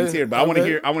was in tears. But I want to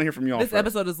hear from y'all. This first.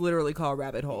 episode is literally called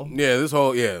Rabbit Hole. Yeah, this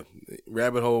whole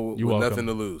rabbit hole You're with welcome. nothing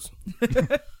to lose.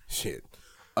 Shit.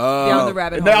 Down the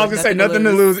rabbit hole. No, I was with gonna say nothing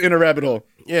to lose in a rabbit hole.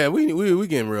 Yeah, we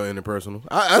getting real interpersonal.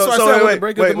 That's So- why so I said I want wait, to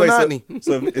break wait, up the wait, monotony.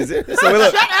 So is it?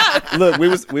 So look,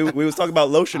 we was talking about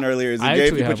lotion earlier. Is it I gay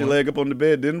if actually you put have your one. leg up on the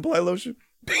bed, didn't apply lotion?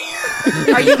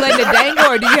 Are you letting it dangle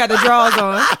or do you have the drawers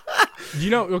on?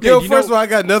 Okay. Yo, first of all, I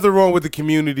got nothing wrong with the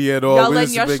community at all. Y'all We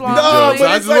letting just your make schlong these go jokes. in?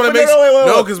 I just want to make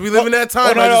no, because we live in that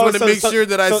time. I just want to make sure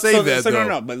that I say that. So though.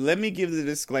 no. But let me give the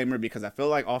disclaimer because I feel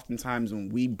like oftentimes when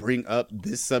we bring up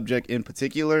this subject in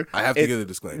particular, I have to give the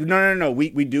disclaimer. No. We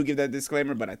do give that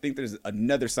disclaimer, but I think there's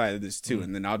another side of this too,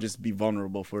 and then I'll just be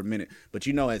vulnerable for a minute. But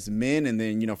as men, and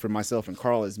then for myself and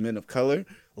Carl as men of color,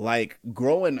 like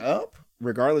growing up.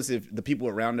 Regardless if the people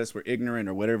around us were ignorant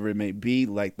or whatever it may be,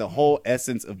 like the whole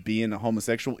essence of being a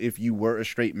homosexual, if you were a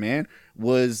straight man,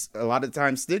 was a lot of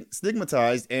times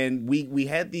stigmatized. And we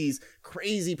had these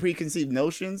crazy preconceived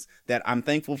notions that I'm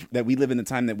thankful that we live in the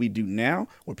time that we do now,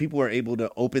 where people are able to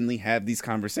openly have these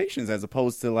conversations as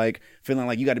opposed to like feeling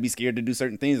like you got to be scared to do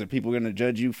certain things or people are going to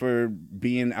judge you for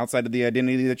being outside of the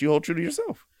identity that you hold true to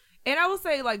yourself. And I will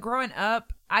say, like, growing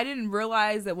up, I didn't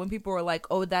realize that when people were like,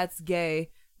 oh, that's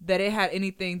gay, that it had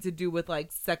anything to do with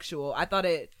like sexual. I thought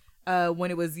it when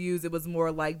it was used, it was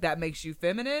more like that makes you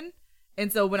feminine.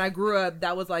 And so when I grew up,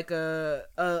 that was like a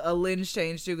lens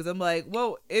change too, because I'm like,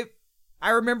 whoa, I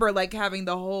remember like having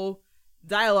the whole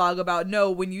dialogue about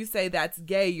no, when you say that's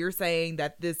gay, you're saying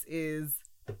that this is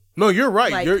No, you're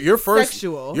right. like, your first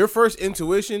sexual. your first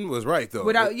intuition was right though.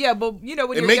 without but when and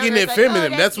you're making younger, it it's like,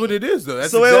 feminine. oh, that's what it is though.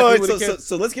 That's So exactly wait, what it so, can.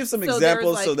 so let's give some So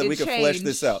examples there's, so like, that we it can flesh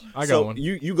this changed. out. I got so one.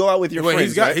 You go out with your Wait,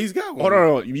 friends. right? he's got one.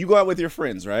 Hold on. You go out with your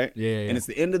friends, right? Yeah. And it's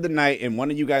the end of the night, and one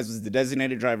of you guys was the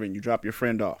designated driver, and you drop your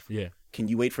friend off. Yeah. Can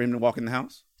you wait for him to walk in the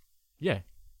house? Yeah.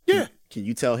 Yeah. Can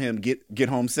you tell him get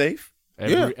home safe?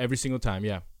 Every single time.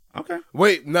 Yeah. Okay.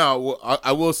 Wait, now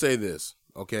I will say this.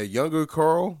 Okay, younger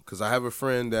Carl, because I have a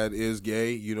friend that is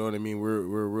gay. You know what I mean? We're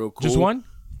real cool. Just one.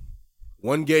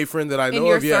 One gay friend that I know in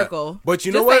your of, yeah. circle. But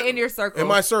you Just know what? say in your circle. In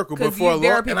my circle, but 'Cause for a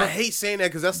there are long, and I people- hate saying that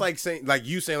because that's like saying, like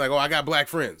you saying, like, oh, I got black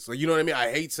friends. Like, you know what I mean?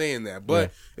 I hate saying that,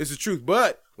 but it's the truth.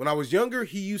 But when I was younger,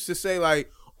 he used to say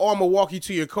like, oh, I'm gonna walk you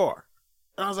to your car,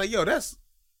 and I was like, yo, that's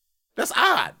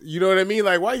odd. You know what I mean?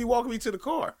 Like, why are you walking me to the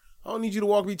car? I don't need you to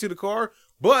walk me to the car.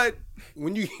 But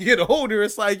when you get older,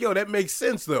 it's like, yo, that makes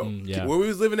sense though. yeah. Where we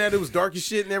was living at, it was dark as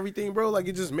shit and everything, bro. Like,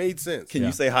 it just made sense. Can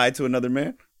you say hi to another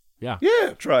man? Yeah.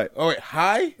 Yeah. Try it. Oh wait,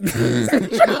 hi.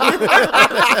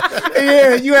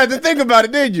 Yeah, you had to think about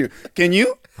it, didn't you? Can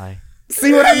you? Hi.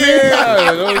 See what I mean?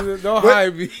 Yeah, don't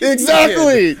hide me.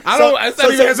 Exactly. I don't. It's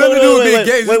not even has nothing to do with being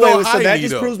gay. Just don't So hide that me,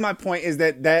 just though. proves my point is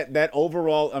that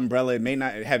overall umbrella may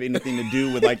not have anything to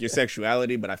do with like your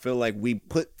sexuality, but I feel like we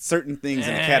put certain things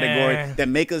in a category that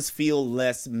make us feel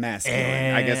less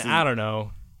masculine. I guess. I don't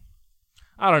know.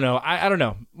 I don't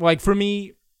know. Like for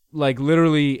me, like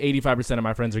literally 85% of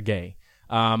my friends are gay.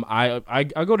 I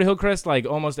go to Hillcrest like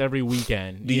almost every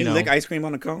weekend. Do you know? lick ice cream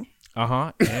on the cone? And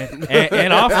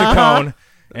off the cone,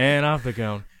 and off the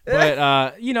cone.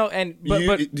 But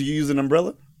do you use an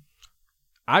umbrella?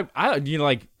 I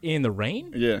like in the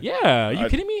rain? Yeah. Are you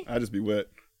kidding me? I just be wet.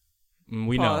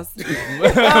 We Pause. know.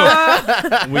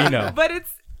 We know. But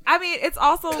it's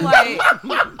also like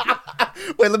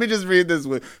Wait, let me just read this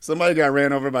one. Somebody got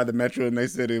ran over by the metro and they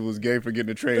said it was gay for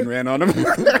getting a train ran on them.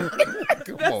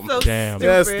 that's so Damn. stupid.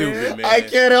 That's stupid, man. I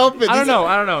can't help it. I don't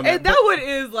know, man. And that one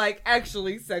is like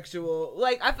actually sexual.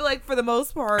 Like I feel like for the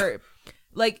most part,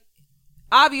 like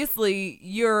obviously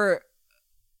you're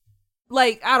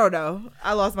like I don't know.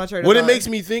 I lost my train of What it thought. makes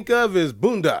me think of is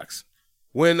Boondocks.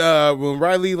 When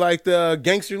Riley liked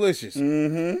Gangsterlicious,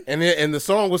 and the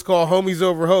song was called "Homies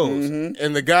Over Hoes,"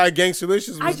 and the guy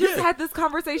Gangsterlicious was I just gay. had this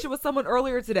conversation with someone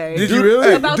earlier today. Did you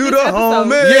really? About Do this the episode.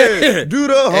 homie. Yeah. Do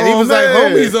the homie. And he was like,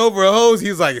 "Homies over hoes." He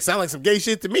was like, "It sounds like some gay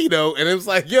shit to me, though." And it was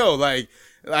like, "Yo, like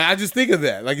I just think of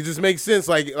that. Like it just makes sense.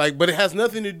 Like, but it has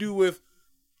nothing to do with.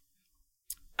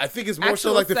 I think it's more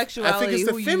Actual so like I think sexuality, it's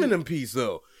the who you- feminine piece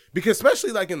though, because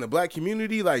especially like in the black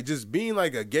community, like just being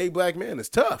like a gay black man is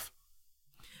tough.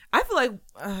 I feel like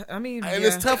And yeah.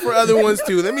 it's tough for other ones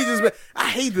too. Let me just. I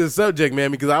hate this subject, man,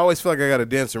 because I always feel like I got to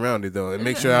dance around it though and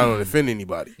make sure I don't offend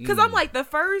anybody. Because I'm like the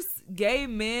first gay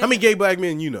men. How many gay black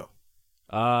men you know?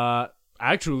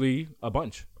 Actually, a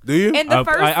bunch. Do you? And the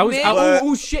first men.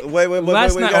 Oh shit! Wait,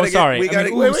 Last night. gotta Oh, sorry. We gotta,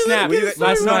 snap.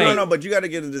 Last night. No, but you got to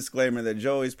get a disclaimer that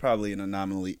Joey's probably an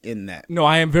anomaly in that. No,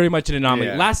 I am very much an anomaly.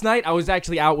 Yeah. Last night, I was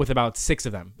actually out with about 6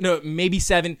 of them. No, maybe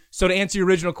 7. So to answer your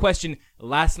original question,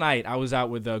 last night I was out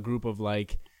with a group of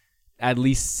like at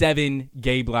least 7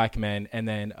 gay black men and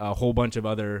then a whole bunch of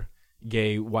other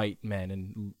gay white men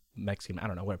and Mexican. I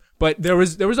don't know, whatever. But there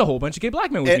was a whole bunch of gay black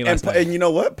men with me last night. And you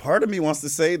know what? Part of me wants to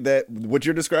say that what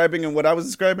you're describing and what I was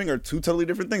describing are 2 totally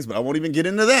different things, but I won't even get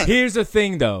into that. Here's the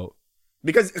thing, though.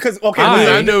 Because okay,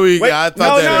 I knew he. wait, I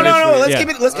thought no. that. Let's Yeah. keep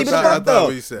it I above thought though.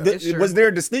 what you said. It's true. Was there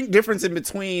a distinct difference in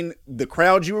between the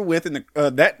crowd you were with and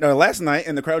the last night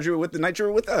and the crowd you were with the night you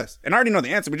were with us? And I already know the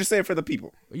answer, but just say it for the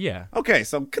people. Yeah. Okay,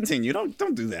 so continue.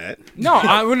 Don't do that. No,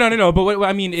 no. But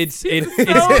I mean, it's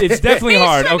definitely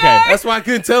hard. Okay. That's why I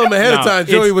couldn't tell him ahead of No, time. it's-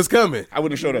 Joey was coming. I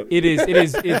wouldn't have showed up.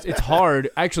 It's hard.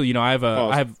 Actually, you know, I have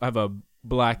a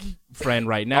black friend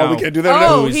right now. Oh, we can't do that.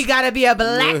 Oh, who's- he gotta be a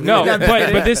black. No,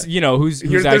 but this, you know, who's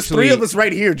There's actually 3 of us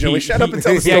right here, Joey. Shut up and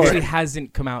tell the He story. actually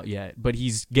hasn't come out yet, but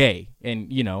he's gay,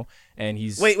 and you know, and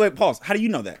he's Wait, pause. How do you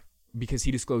know that? because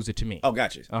he disclosed it to me. Oh,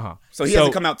 gotcha. So he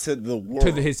hasn't come out to the world.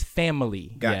 to his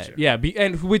family. Gotcha. Yeah,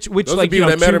 and which Those are like the you people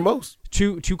know, that matter to- most.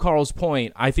 To Carl's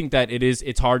point, I think that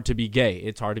it's hard to be gay.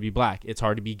 It's hard to be black. It's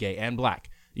hard to be gay and black.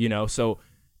 You know, so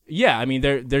yeah, I mean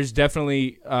there's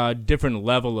definitely a different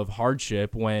level of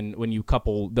hardship when you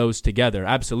couple those together.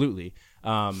 Absolutely.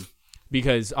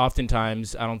 Because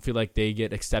oftentimes I don't feel like they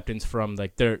get acceptance from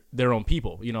like their own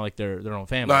people, you know, like their own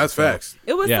family. No, that's So- facts.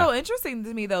 It was Yeah. so interesting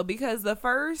to me though because the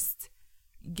first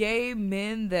gay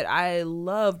men that I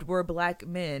loved were black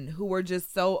men who were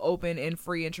just so open and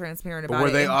free and transparent But about were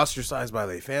it. they And- ostracized by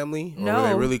their family? Or were No.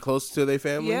 they really close to their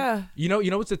family? Yeah. You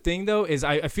know what's the thing though is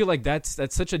I feel like that's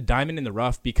such a diamond in the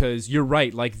rough because you're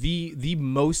right. Like the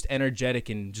most energetic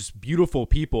and just beautiful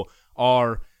people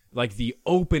are like the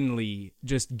openly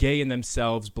just gay in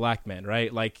themselves black men,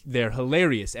 right? Like they're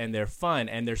hilarious and they're fun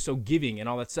and they're so giving and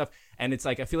all that stuff. And it's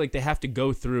like I feel like they have to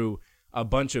go through a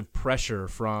bunch of pressure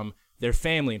from their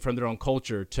family and from their own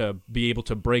culture to be able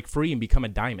to break free and become a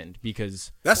diamond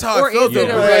because That's how Or I felt is it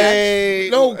though. a Hey,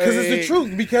 no, because it's the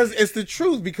truth. Because it's the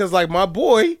truth. Because like my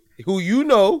boy, who you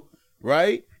know,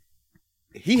 right?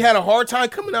 He had a hard time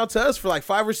coming out to us for like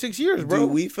 5 or 6 years, bro. Do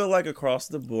we feel like across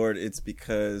the board it's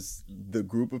because the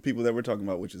group of people that we're talking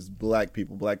about, which is black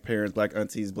people, black parents, black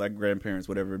aunties, black grandparents,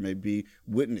 whatever it may be,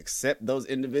 wouldn't accept those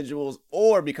individuals,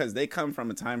 or because they come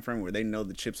from a time frame where they know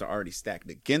the chips are already stacked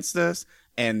against us,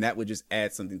 and that would just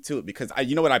add something to it? Because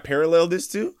you know what I parallel this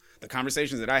to? The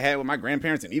conversations that I had with my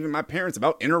grandparents and even my parents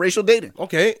about interracial dating.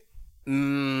 Okay.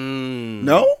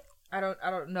 No? I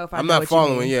don't know if I I'm know not what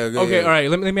following. You mean. Yeah. Go okay, ahead. all right.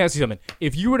 Let me ask you something.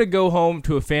 If you were to go home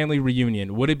to a family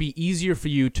reunion, would it be easier for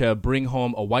you to bring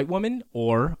home a white woman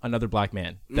or another black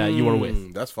man that you were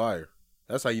with? That's fire.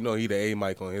 That's how you know he the A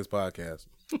mic on his podcast.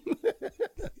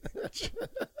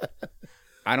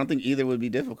 I don't think either would be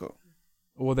difficult.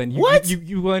 Well, then What?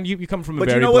 you come from a But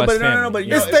you very know what? blessed But no, family. but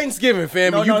you It's know- Thanksgiving,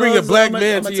 fam. No, You no, bring no, a black I'ma-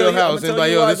 man I'ma to tell your you- house I'ma and tell like,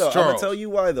 you yo, why, this is though. I'm gonna Charles. tell you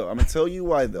why though. I'm gonna tell you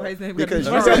why though. Why his name gotta be Because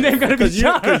Charles? Why's his name gotta be because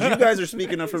Charles? you guys are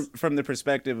speaking from the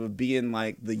perspective of being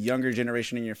like the younger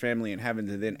generation in your family and having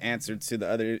to then answer to the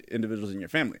other individuals in your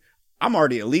family. I'm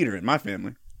already a leader in my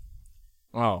family.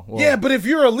 Oh, well. Yeah, but if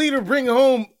you're a leader bringing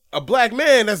home a black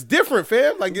man, that's different,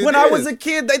 fam. Like When I was a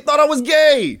kid, they thought I was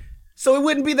gay. So it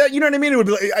wouldn't be that, you know what I mean? It would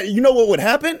be like, you know what would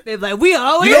happen? They're like, we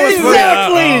always You know what's knew. funny?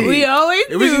 Exactly. We always It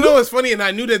knew. was, you know what's funny, and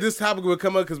I knew that this topic would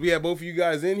come up because we had both of you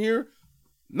guys in here.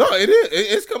 No, it is.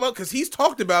 It's come up because he's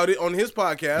talked about it on his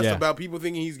podcast Yeah. about people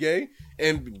thinking he's gay,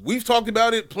 and we've talked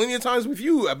about it plenty of times with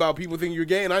you about people thinking you're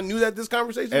gay. And I knew that this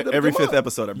conversation was gonna Every come fifth up.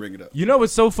 episode, I bring it up. You know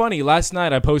what's so funny? Last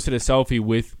night I posted a selfie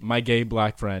with my gay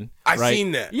black friend. I right?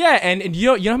 seen that. Yeah, and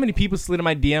you know how many people slid in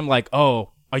my DM like,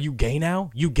 "Oh, are you gay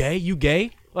now? You gay? You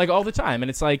gay?" Like all the time, and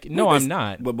it's like, no, I'm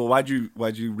not, But why'd you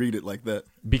read it like that?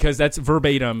 because that's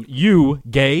verbatim. You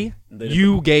gay?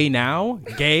 You gay now?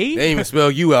 Gay? They didn't even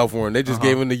spell you out for him. They just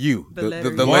gave him the U, The letter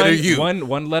the U. letter U.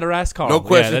 One letter ass Carl. No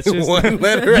question. Yeah, that's just, One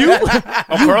letter. you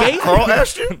Carl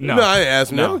asked you? no. No, I didn't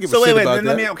ask him. No. I don't give a So shit wait, about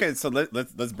then that. okay, so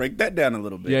let's break that down a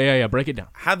little bit. Yeah. Break it down.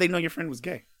 How'd they know your friend was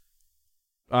gay?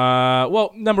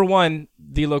 Well, number one,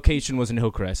 the location was in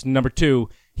Hillcrest. Number two,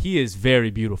 he is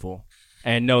very beautiful.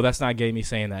 And no, that's not gay me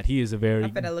saying that. He is a very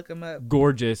I'm finna look him up.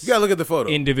 gorgeous You gotta look at the photo.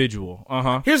 individual.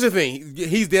 Uh-huh. Here's the thing.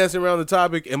 He's dancing around the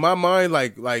topic. In my mind,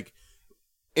 like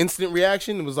instant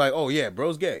reaction was like, oh yeah,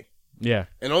 bro's gay. Yeah.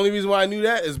 And the only reason why I knew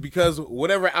that is because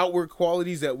whatever outward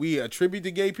qualities that we attribute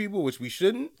to gay people, which we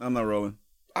shouldn't, I'm not rolling.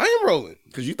 I am rolling.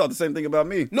 Because you thought the same thing about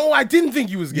me. No, I didn't think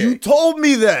you was gay. You told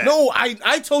me that. No,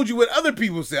 I told you what other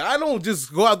people said. I don't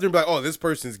just go out there and be like, oh, this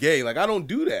person's gay. Like, I don't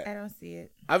do I that. don't see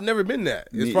it. I've never been that.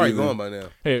 It's Me probably either. gone by now.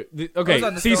 Hey, okay, was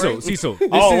on the Cecil. story. This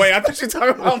Oh is, wait, I thought you were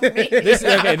talking about me. this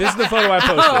is the photo I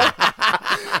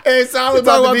posted. Hey, so I was Talk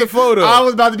about about to the be, photo. I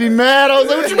was about to be mad. I was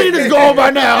like, "What you mean it's gone by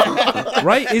now?"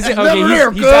 Right? Is it Never okay?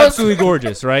 here, He's cuz. absolutely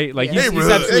gorgeous, right? Like he's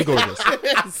Neighborhood. absolutely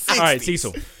gorgeous. All right,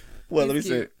 Cecil. Well, let me He's see.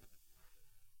 cute.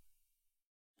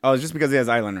 Oh, it's just because he has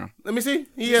eyeliner on. Let me see.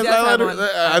 He has does have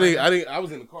eyeliner. one. I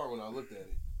was in the car when I looked at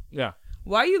it. Yeah.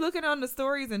 Why are you looking on the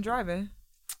stories and driving?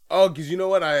 Oh, because you know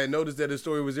what? I had noticed that the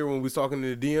story was there when we was talking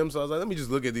to the DM, so I was like, let me just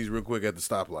look at these real quick at the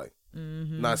stoplight.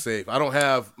 Not safe. I don't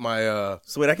have my.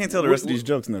 So wait, I can't tell the rest of these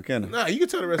jokes now, can I? Nah, you can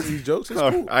tell the rest of these jokes. It's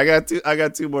All cool. right, I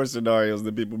got two more scenarios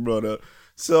that people brought up.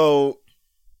 So,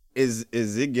 is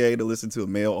it gay to listen to a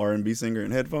male R&B singer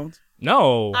in headphones?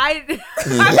 No. I had this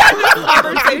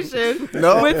conversation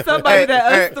No? with somebody Hey,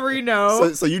 that hey, us three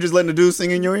know. So you just letting the dude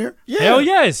sing in your ear? Yeah. Hell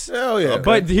yes. Hell yeah.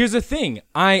 But here's the thing.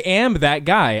 I am that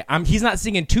guy. He's not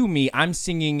singing to me. I'm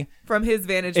singing from his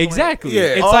vantage point. exactly. Yeah.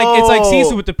 It's like Oh.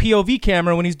 Cecil with the POV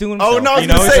camera when he's doing Oh himself, no, I was you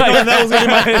know? gonna It's say like-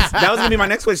 that was gonna be my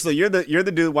next question. So you're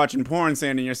the dude watching porn,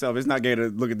 saying to yourself, "It's not gay to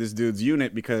look at this dude's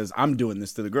unit because I'm doing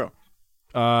this to the girl."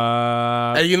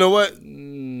 Hey, you know what?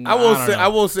 I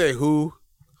won't say who,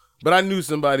 but I knew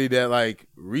somebody that like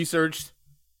researched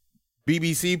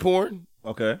BBC porn,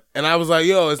 Okay. and I was like,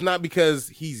 "Yo, it's not because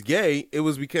he's gay. It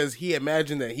was because he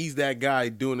imagined that he's that guy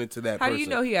doing it to that How person." do you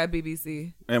know he had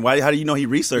BBC? And how do you know he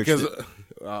researched Because it?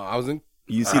 I was in.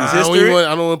 You see his I don't history? even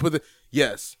I don't want to put the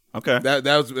yes. Okay.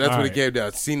 That's what right. it came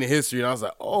down. Seen the history, and I was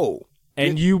like, "Oh."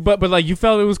 And you, but like you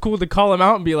felt it was cool to call him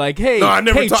out and be like, "Hey, No, I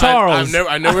never. hey, ta- Charles."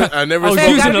 I never. I never I was spoke.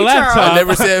 using gotta the be laptop. Charles. I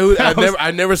never said who.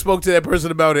 I never spoke to that person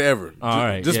about it ever. All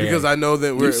right, just yeah, because yeah. I know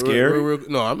that we're scared? we're-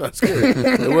 no, I'm not scared.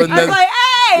 It wasn't. I was like,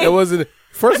 hey! It wasn't.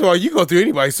 First of all, you go through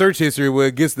anybody's search history where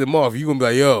it gets them off. You gonna be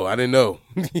like, "Yo, I didn't know.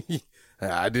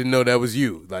 I didn't know that was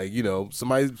you." Like, you know,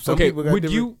 somebody. Some Okay, people got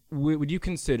different- would you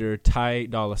consider Ty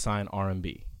Dolla $ign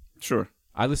R&B? Sure.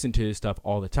 I listen to his stuff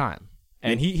all the time,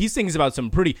 and he sings about some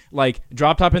pretty like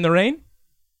Drop Top in the Rain.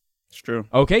 It's true.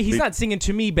 Okay, he's not singing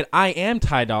to me, but I am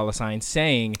Ty Dolla $ign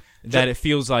saying that it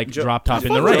feels like Drop Top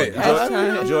in the fuck with Rain. it.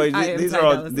 Hashtag Joey, I am these Ty are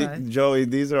all Dolla $ign. Joey.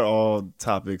 These are all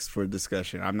topics for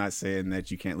discussion. I'm not saying that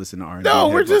you can't listen to R&B. No,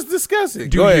 we're headphones. just discussing.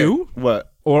 Do Go ahead. you?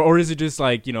 What? Or is it just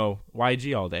like, you know,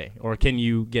 YG all day? Or can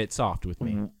you get soft with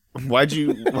me? Why'd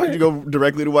you go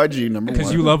directly to YG? Number one.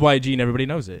 Because you love YG and everybody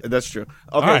knows it. That's true. Okay,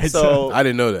 All right, so I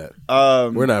didn't know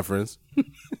that. We're not friends.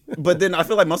 but then I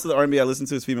feel like most of the R&B I listen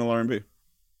to is female R&B.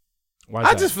 Why is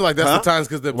I that? just feel like that's Huh? the times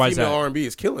because the Why is female that? R&B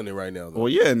is killing it right now. Well,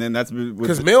 yeah, and then that's with-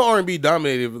 Because male R&B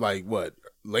dominated like what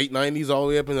late '90s all the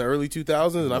way up in the early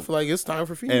 2000s, and I feel like it's time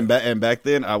for female. and back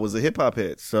then I was a hip hop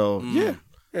head. So yeah.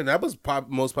 And that was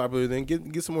most popular thing.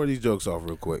 Get some more of these jokes off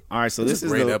real quick. All right, so This this is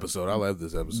is a great the episode. I love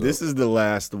this episode. this is the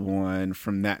last one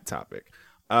from that topic.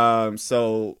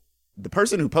 So the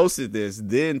person who posted this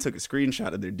then took a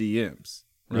screenshot of their DMs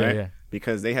right? yeah.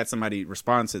 Because they had somebody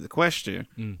respond to the question,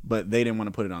 but they didn't want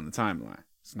to put it on the timeline.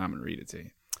 So now I'm going to read it to you.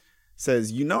 It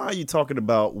says, you know how you talking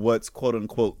about what's quote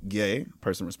unquote gay?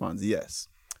 Person responds, yes.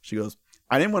 She goes,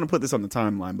 I didn't want to put this on the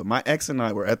timeline, but my ex and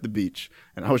I were at the beach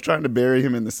and I was trying to bury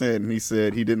him in the sand and he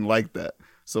said he didn't like that.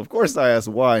 So of course I asked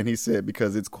why and he said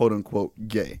because it's quote unquote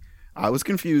gay. I was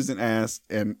confused and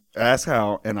asked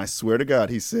how, and I swear to God,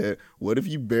 he said, what if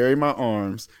you bury my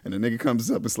arms and the nigga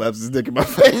comes up and slaps his dick in my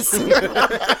face?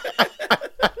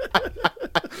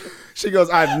 She goes,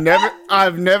 I've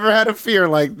never had a fear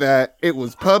like that. It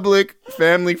was public,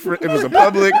 it was a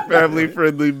public, family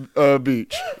friendly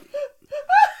beach.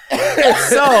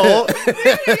 So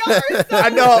I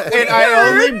know, and I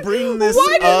only bring this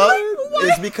up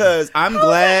is because I'm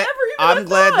glad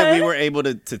that we were able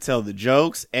to tell the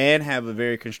jokes and have a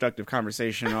very constructive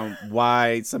conversation on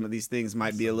why some of these things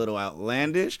might be a little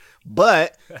outlandish.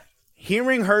 But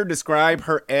hearing her describe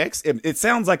her ex, it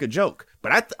sounds like a joke.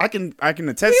 But I can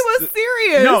attest. He was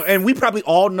serious. No, and we probably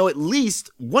all know at least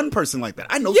one person like that.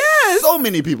 I know so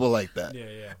many people like that. Yeah,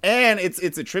 yeah. And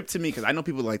it's a trip to me because I know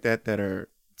people like that are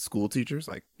school teachers,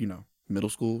 like, you know, middle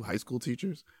school, high school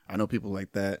teachers. I know people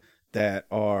like that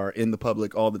are in the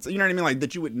public all the time. You know what I mean? Like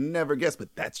that you would never guess,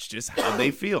 but that's just how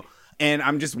they feel. And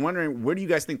I'm just wondering, where do you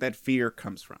guys think that fear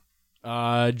comes from?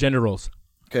 Gender roles.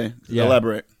 Okay, Yeah.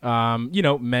 elaborate. You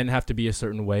know, men have to be a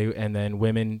certain way, and then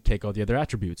women take all the other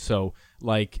attributes. So,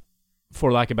 like,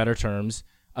 for lack of better terms,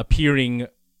 appearing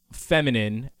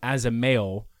feminine as a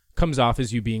male comes off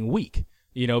as you being weak.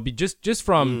 You know, just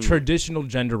from traditional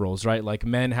gender roles, right? Like,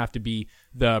 men have to be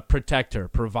the protector,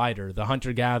 provider, the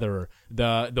hunter-gatherer,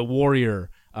 the warrior.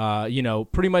 You know,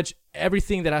 pretty much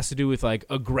everything that has to do with like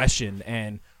aggression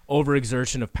and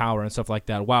overexertion of power and stuff like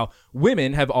that. While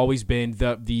women have always been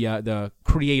the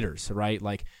creators, right?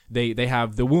 Like they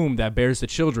have the womb that bears the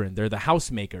children. They're the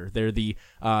housemaker. They're the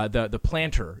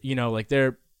planter. You know, like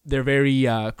they're very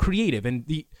creative, and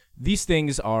these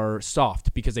things are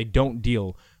soft because they don't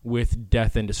deal with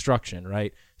death and destruction,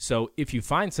 right? So if you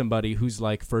find somebody who's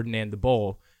like Ferdinand the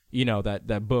Bull, you know,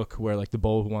 that book where like the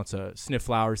bull who wants to sniff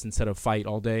flowers instead of fight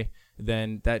all day,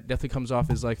 then that definitely comes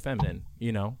off as like feminine,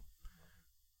 you know?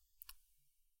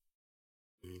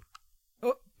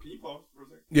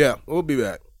 Yeah, we'll be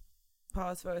back.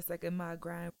 Pause for a second, my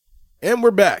grind. And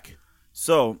we're back.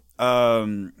 So,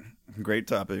 great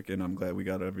topic, and I'm glad we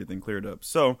got everything cleared up.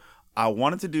 So, I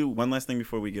wanted to do one last thing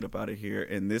before we get up out of here,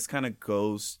 and this kind of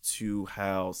goes to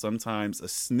how sometimes a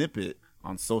snippet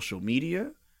on social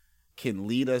media can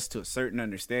lead us to a certain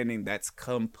understanding that's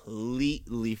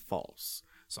completely false.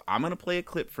 So, I'm going to play a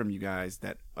clip from you guys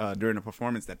that during a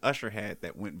performance that Usher had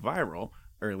that went viral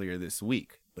earlier this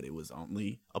week, but it was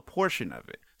only a portion of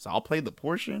it. So, I'll play the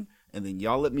portion, and then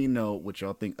y'all let me know what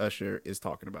y'all think Usher is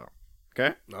talking about.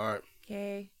 Okay? All right.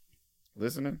 Okay.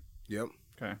 Listening? Yep.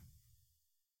 Okay.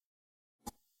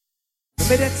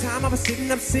 Remember that time I was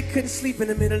sitting up sick, couldn't sleep in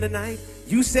the middle of the night.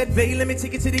 You said, babe, let me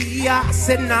take you to the ER. I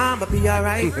said, nah, I'ma be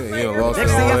alright. Lost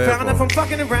Next all day I that found out for- from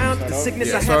fucking around the sickness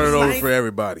Yeah, I had start it was over life. for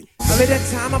everybody. Remember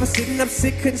that time I was sitting up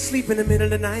sick, couldn't sleep in the middle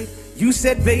of the night. You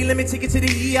said, babe, let me take you to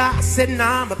the ER. I said,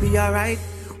 nah, I'ma be alright.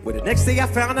 Well, the next day I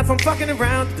found out from fucking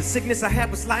around that the sickness I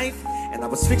had was life. And I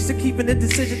was fixed to keeping the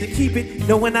decision to keep it,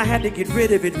 knowing I had to get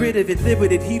rid of it, live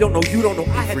with it. He don't know, you don't know,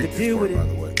 I had to deal with By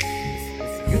the it. way.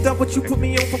 You thought what you put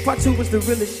me on for part 2 was the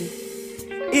realest shit.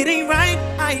 It ain't right,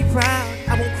 I ain't proud,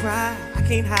 I won't cry, I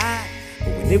can't hide.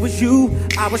 But when it was you,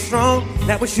 I was strong,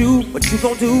 that was you, what you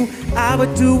gon' do? I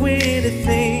would do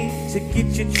anything to get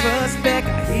your trust back.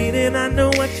 I hear it and I know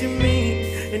what you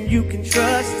mean, and you can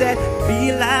trust that.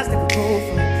 Realize that we're both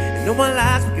wrong, and no more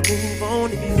lies, we can move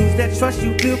on. If you lose that trust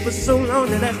you built for so long,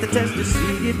 then that's the test to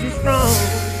see if you're strong.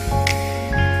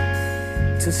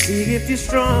 To see if you're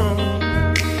strong.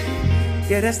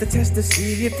 Yeah, that's the test to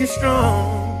see if you're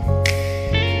strong.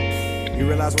 You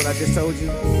realize what I just told you?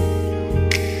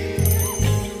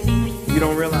 You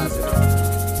don't realize it.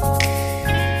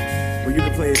 Well, you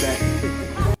can play it back.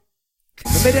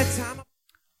 Remember that time?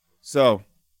 So,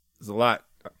 there's a lot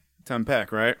to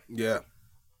unpack, right? Yeah.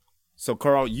 So,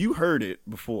 Carl, you heard it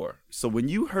before. So, when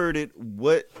you heard it,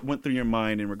 what went through your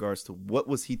mind in regards to what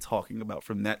was he talking about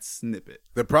from that snippet?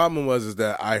 The problem is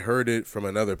that I heard it from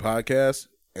another podcast,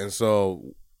 and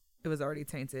so It was already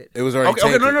tainted. it was already Okay,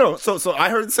 tainted. no. So I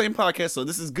heard the same podcast, so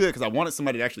this is good because I wanted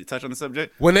somebody to actually touch on the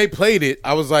subject. When they played it,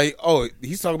 I was like, "Oh,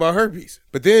 he's talking about herpes."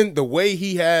 But then the way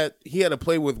he had to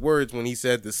play with words when he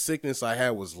said the sickness I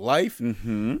had was life.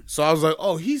 Mm-hmm. So I was like,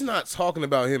 "Oh, he's not talking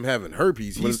about him having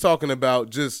herpes. He's talking about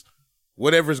just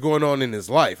whatever's going on in his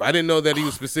life." I didn't know that he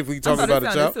was specifically I talking thought about it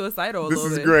a sounded child. suicidal a This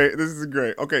little is bit. great. This is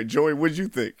great. Okay, Joey, what'd you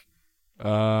think?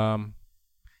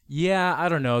 Yeah, I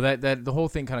don't know. That the whole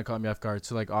thing kind of caught me off guard.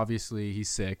 So like obviously he's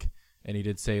sick, and he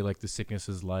did say like the sickness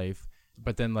is life.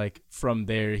 But then like from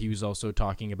there he was also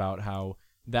talking about how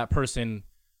that person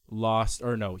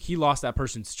he lost that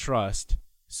person's trust,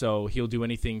 so he'll do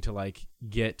anything to like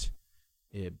get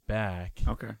it back.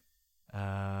 Okay.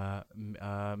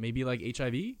 Maybe like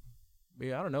HIV.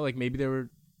 Yeah, I don't know. Like maybe they were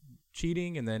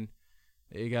cheating and then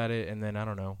they got it, and then I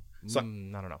don't know. So- I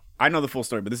don't know. I know the full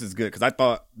story, but this is good because I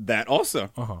thought that also.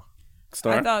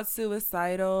 Star? I thought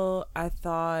suicidal. I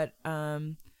thought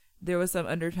there was some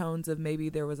undertones of maybe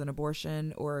there was an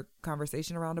abortion or a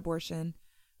conversation around abortion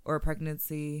or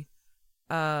pregnancy.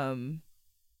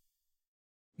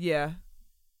 Yeah,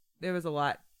 there was a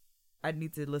lot. I'd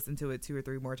need to listen to it 2 or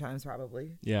 3 more times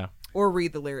probably, Yeah. or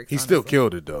read the lyrics. He still honestly.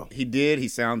 killed it though. He did. He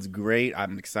sounds great.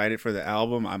 I'm excited for the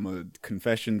album. I'm a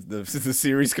Confessions, the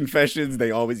series Confessions.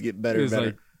 They always get better It and was better.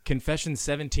 like Confession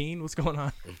 17. What's going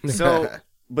on? So,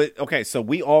 but okay, so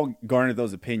we all garnered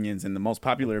those opinions, and the most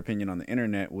popular opinion on the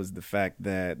internet was the fact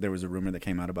that there was a rumor that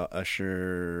came out about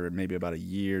Usher maybe about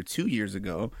 2 years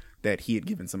ago that he had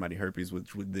given somebody herpes,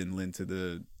 which would then lend to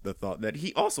the thought that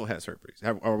he also has herpes.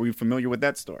 Are we familiar with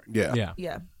that story? Yeah. Yeah.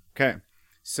 Yeah. Okay.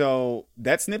 So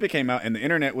that snippet came out, and the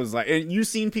internet was like, and you've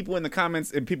seen people in the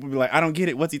comments, and people be like, I don't get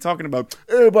it. What's he talking about?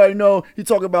 Everybody know he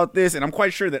talking about this. And I'm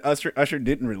quite sure that Usher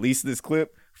didn't release this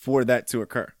clip for that to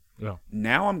occur. No.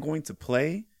 Now I'm going to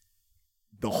play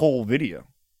the whole video.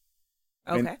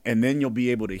 Okay. And then you'll be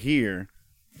able to hear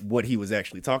what he was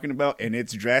actually talking about. And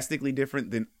it's drastically different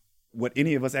than what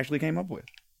any of us actually came up with.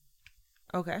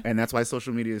 Okay. And that's why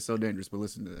social media is so dangerous. But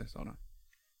listen to this. Hold on.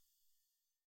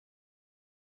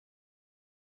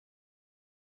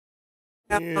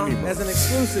 As an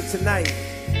exclusive tonight,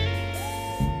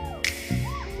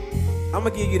 I'm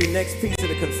gonna give you the next piece of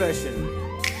the confession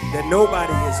that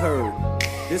nobody has heard.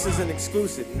 This is an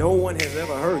exclusive. No one has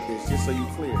ever heard this, just so you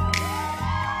clear.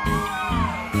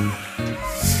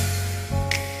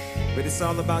 But it's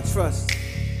all about trust.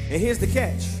 And here's the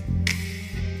catch.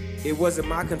 It wasn't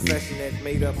my confession that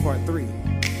made up part 3.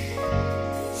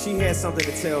 She had something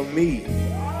to tell me.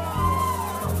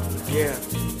 Yeah.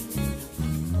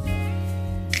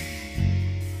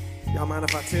 Y'all mind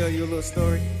if I tell you a little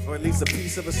story? Or at least a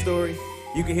piece of a story?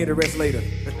 You can hear the rest later.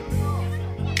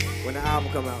 When the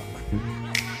album come out.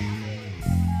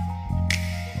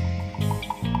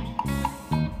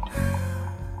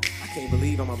 I can't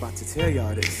believe I'm about to tell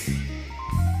y'all this.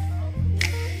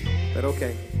 But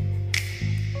okay.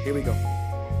 Here we go.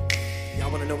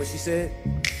 Y'all wanna know what she said?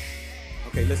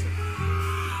 Okay, listen.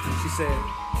 She said,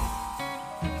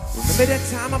 remember that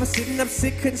time I was sitting up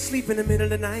sick, couldn't sleep in the middle of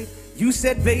the night? You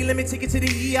said, babe, let me take you to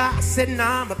the ER. I said,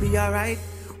 nah, I'ma be alright.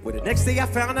 Well, the next day I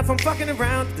found out from fucking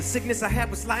around, the sickness I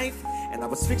had was life. And I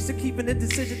was fixed to keeping the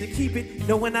decision to keep it,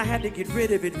 knowing I had to get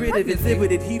rid of it, live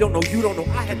with it. He don't know, you don't know,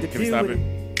 I had to Can we deal stop with it?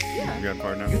 it. Yeah. You got a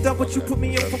part now? You thought what you put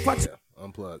me on for part Yeah.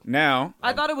 Unplugged. Now,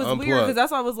 I thought it was weird Unplugged. because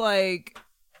that's why I was like,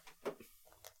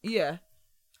 yeah.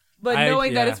 But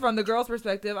knowing that yeah. it's from the girl's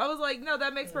perspective, I was like, no,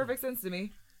 that makes perfect sense to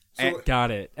me. Got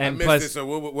it. I And missed plus, it. So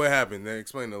what happened? Then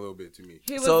explain a little bit to me.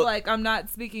 He was So- like, I'm not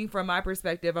speaking from my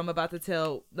perspective. I'm about to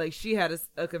tell, like, she had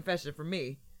a confession from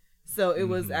me. So it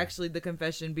was actually the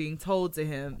confession being told to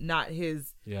him, not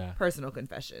his yeah. personal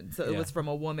confession. So it Yeah. was from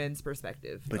a woman's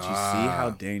perspective. but you see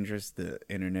how dangerous the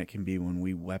internet can be when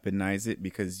we weaponize it,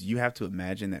 because you have to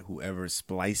imagine that whoever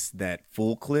spliced that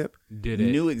full clip Did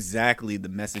it. knew exactly the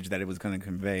message that it was going to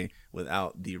convey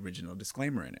without the original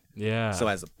disclaimer in it. Yeah. So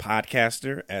as a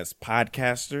podcaster, as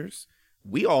podcasters,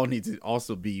 we all need to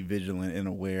also be vigilant and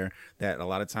aware that a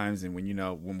lot of times, and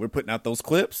when we're putting out those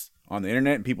clips on the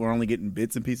internet and people are only getting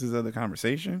bits and pieces of the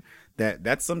conversation,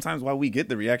 that's sometimes why we get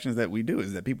the reactions that we do,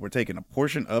 is that people are taking a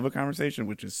portion of a conversation,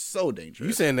 which is so dangerous.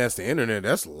 You saying that's the internet?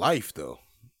 That's life, though.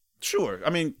 Sure. I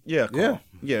mean, yeah. Carl.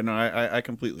 Yeah. No, I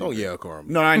completely Don't agree. yell, Carl.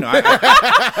 No, I know.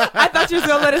 I thought you was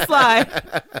going to let it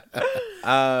slide.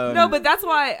 Um, No, but that's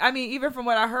why, I mean, even from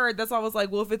what I heard, that's why I was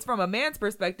like, well, if it's from a man's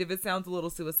perspective, it sounds a little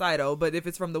suicidal. But if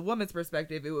it's from the woman's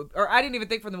perspective, it would, or I didn't even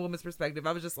think from the woman's perspective.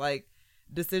 I was just like,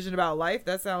 decision about life?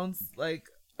 That sounds like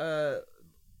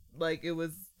it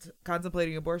was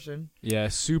contemplating abortion. Yeah,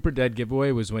 super dead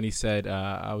giveaway was when he said,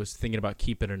 I was thinking about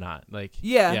keep it or not. Like,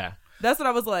 Yeah. Yeah. That's what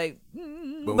I was like.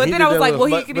 But But when he then did I was that like, little- well,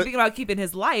 he but- could be thinking about keeping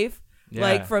his life, Yeah.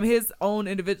 like from his own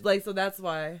individual. Like, so that's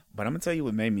why. but I'm gonna tell you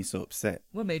what made me so upset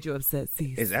What made you upset,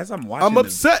 Cease? is as I'm watching. I'm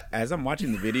upset. As I'm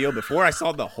watching the video, before I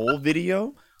saw the whole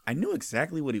video, I knew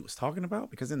exactly what he was talking about,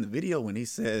 because in the video when he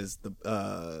says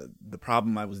the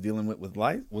problem I was dealing with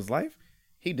life,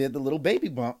 he did the little baby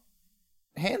bump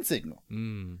hand signal.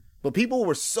 Mm. But people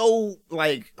were so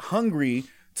like hungry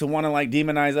to want to like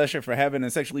demonize Usher for having a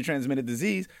sexually transmitted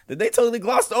disease, that they totally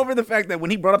glossed over the fact that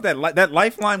when he brought up that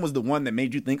lifeline was the one that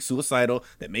made you think suicidal,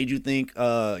 that made you think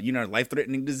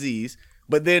life-threatening disease.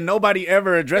 But then nobody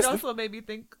ever It addressed also made me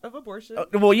think of abortion.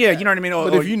 well, yeah, you know what I mean?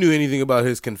 But if you knew anything about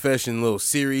his confession little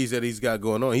series that he's got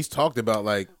going on, he's talked about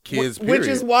like kids. Which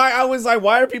is why I was like,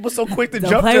 why are people so quick to Don't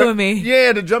jump play to with me.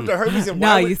 Yeah, to jump to herpes. And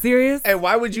Nah, why you serious? And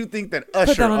why would you think that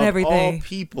Usher that on of everything. all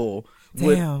people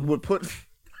Damn. would put?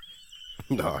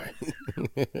 No.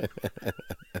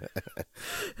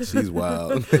 She's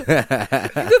wild. Because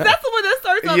that's the one that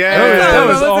starts off Yeah. every time That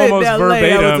was I in almost LA, I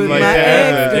verbatim, was with like, my yeah,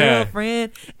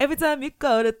 ex-girlfriend. Every time you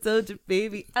called, I told you,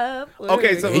 baby, I'm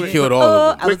Okay, so He worried. killed all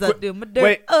of them. I was Quick, out doing my dirt.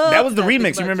 Wait, that was the I think remix. You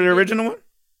about remember the original one?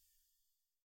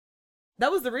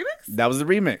 That was the remix? That was the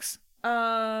remix.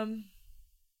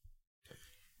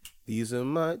 These are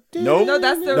my. Nope. No,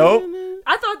 that's the. Nope.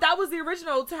 I thought that was the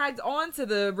original tagged on to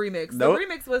the remix. Nope. The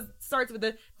remix starts with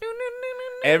the.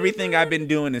 Everything I've been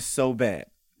doing is so bad.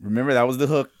 Remember that was the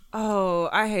hook. Oh,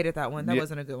 I hated that one. That Yeah.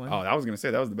 wasn't a good one. Oh, I was gonna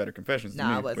say that was the better confessions. Nah, to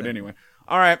me. it wasn't. But anyway,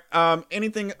 all right.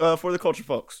 Anything for the culture,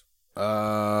 folks?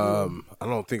 I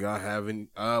don't think I have any.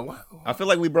 What? I feel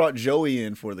like we brought Joey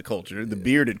in for the culture, the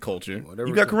bearded culture. Whatever.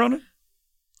 You got Corona?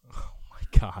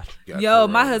 God. Yo,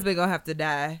 my husband gonna have to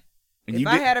die. And If you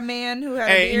I did- had a man who had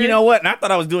a Hey, beard, you know what? And I thought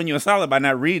I was doing you a solid by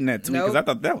not reading that to me because Nope. I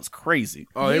thought that was crazy.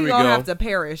 Oh, he here we gonna go. have to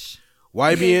perish. He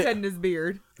YB. cutting his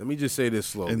beard. Let me just say this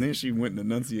slowly. And then she went and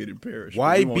enunciated parish.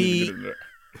 YB.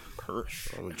 I'm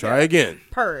gonna try again.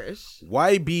 Perish.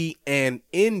 YB and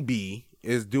NB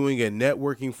is doing a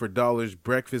networking for dollars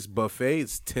breakfast buffet.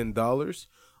 It's $10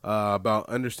 about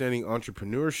understanding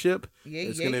entrepreneurship. Yeah,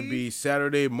 It's yeah. going to be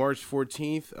Saturday, March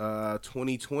 14th,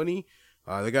 2020.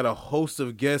 They got a host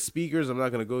of guest speakers. I'm not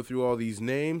going to go through all these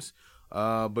names,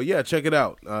 but yeah, check it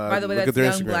out. By the way, look that's at their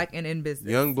Young Instagram. Black and in business.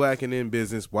 Young Black and in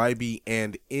business. YB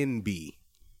and NB.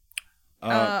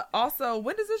 Also,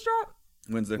 when does this drop?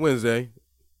 Wednesday.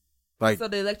 Like So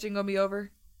the election gonna be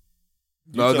over?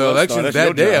 no, tell the us, election that's that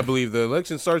your day. job. I believe the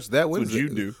election starts that what Wednesday. you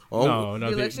do. Oh, No, The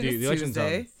the election is election's on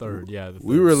Tuesday. the 3rd. Yeah, the 3rd.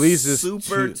 we release this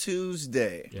Super Tu-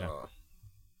 Tuesday. Yeah.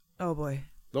 Oh boy.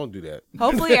 Don't do that.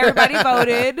 Hopefully everybody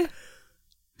voted.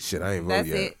 Shit, I ain't vote That's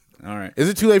yet. it. All right. Is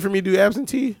it too late for me to do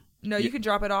absentee? No, you can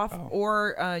drop it off,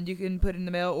 or you can put it in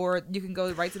the mail, or you can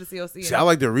go right to the COC. See, I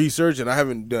like to research, and I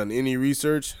haven't done any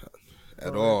research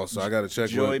at all, so I got to check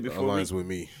Joey, what before aligns with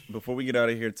me. Before we get out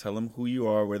of here, tell them who you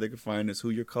are, where they can find us, who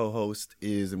your co-host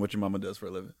is, and what your mama does for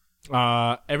a living.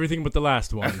 Everything but the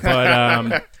last one.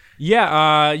 But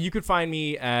yeah, you could find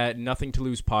me at Nothing to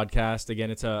Lose Podcast.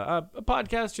 Again, it's a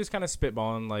podcast just kind of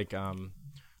spitballing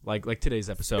like today's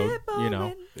episode, you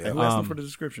know. Yeah, who asked them for the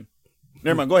description?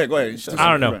 Never mind. Go ahead.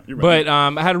 I don't know. You're right.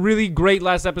 But I had a really great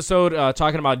last episode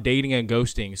talking about dating and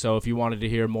ghosting. So if you wanted to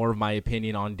hear more of my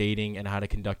opinion on dating and how to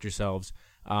conduct yourselves,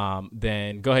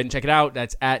 then go ahead and check it out.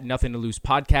 That's at Nothing to Lose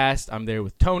Podcast. I'm there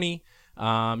with Tony.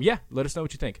 Yeah, let us know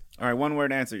what you think. All right, one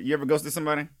word answer. You ever ghosted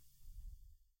somebody?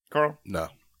 Carl? No.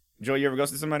 Joe, you ever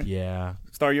ghosted somebody? Yeah.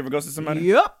 Star, you ever ghosted somebody?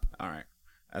 Yep. All right.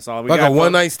 That's all we Like got. a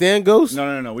one night stand ghost?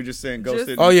 No. We just saying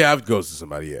ghosted. Oh, yeah, I've ghosted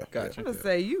somebody, yeah. Gotcha. I'm gonna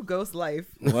say you ghost life.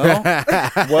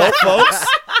 Well, folks,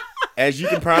 as you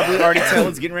can probably already tell,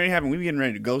 it's getting ready to happen. We're getting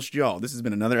ready to ghost y'all. This has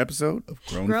been another episode of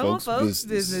Grown, Grown Folks,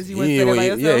 Business. You He want to say didn't that by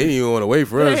even, yourself? he didn't even want to wait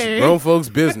for us. Hey. Grown folks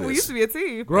We used business. to be a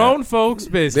team. Grown folks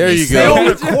business. There you Still go.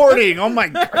 recording. Oh my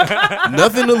god.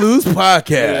 Nothing to lose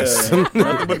podcast.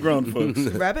 Nothing but grown folks.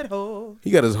 Rabbit hole. He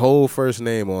got his whole first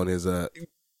name on his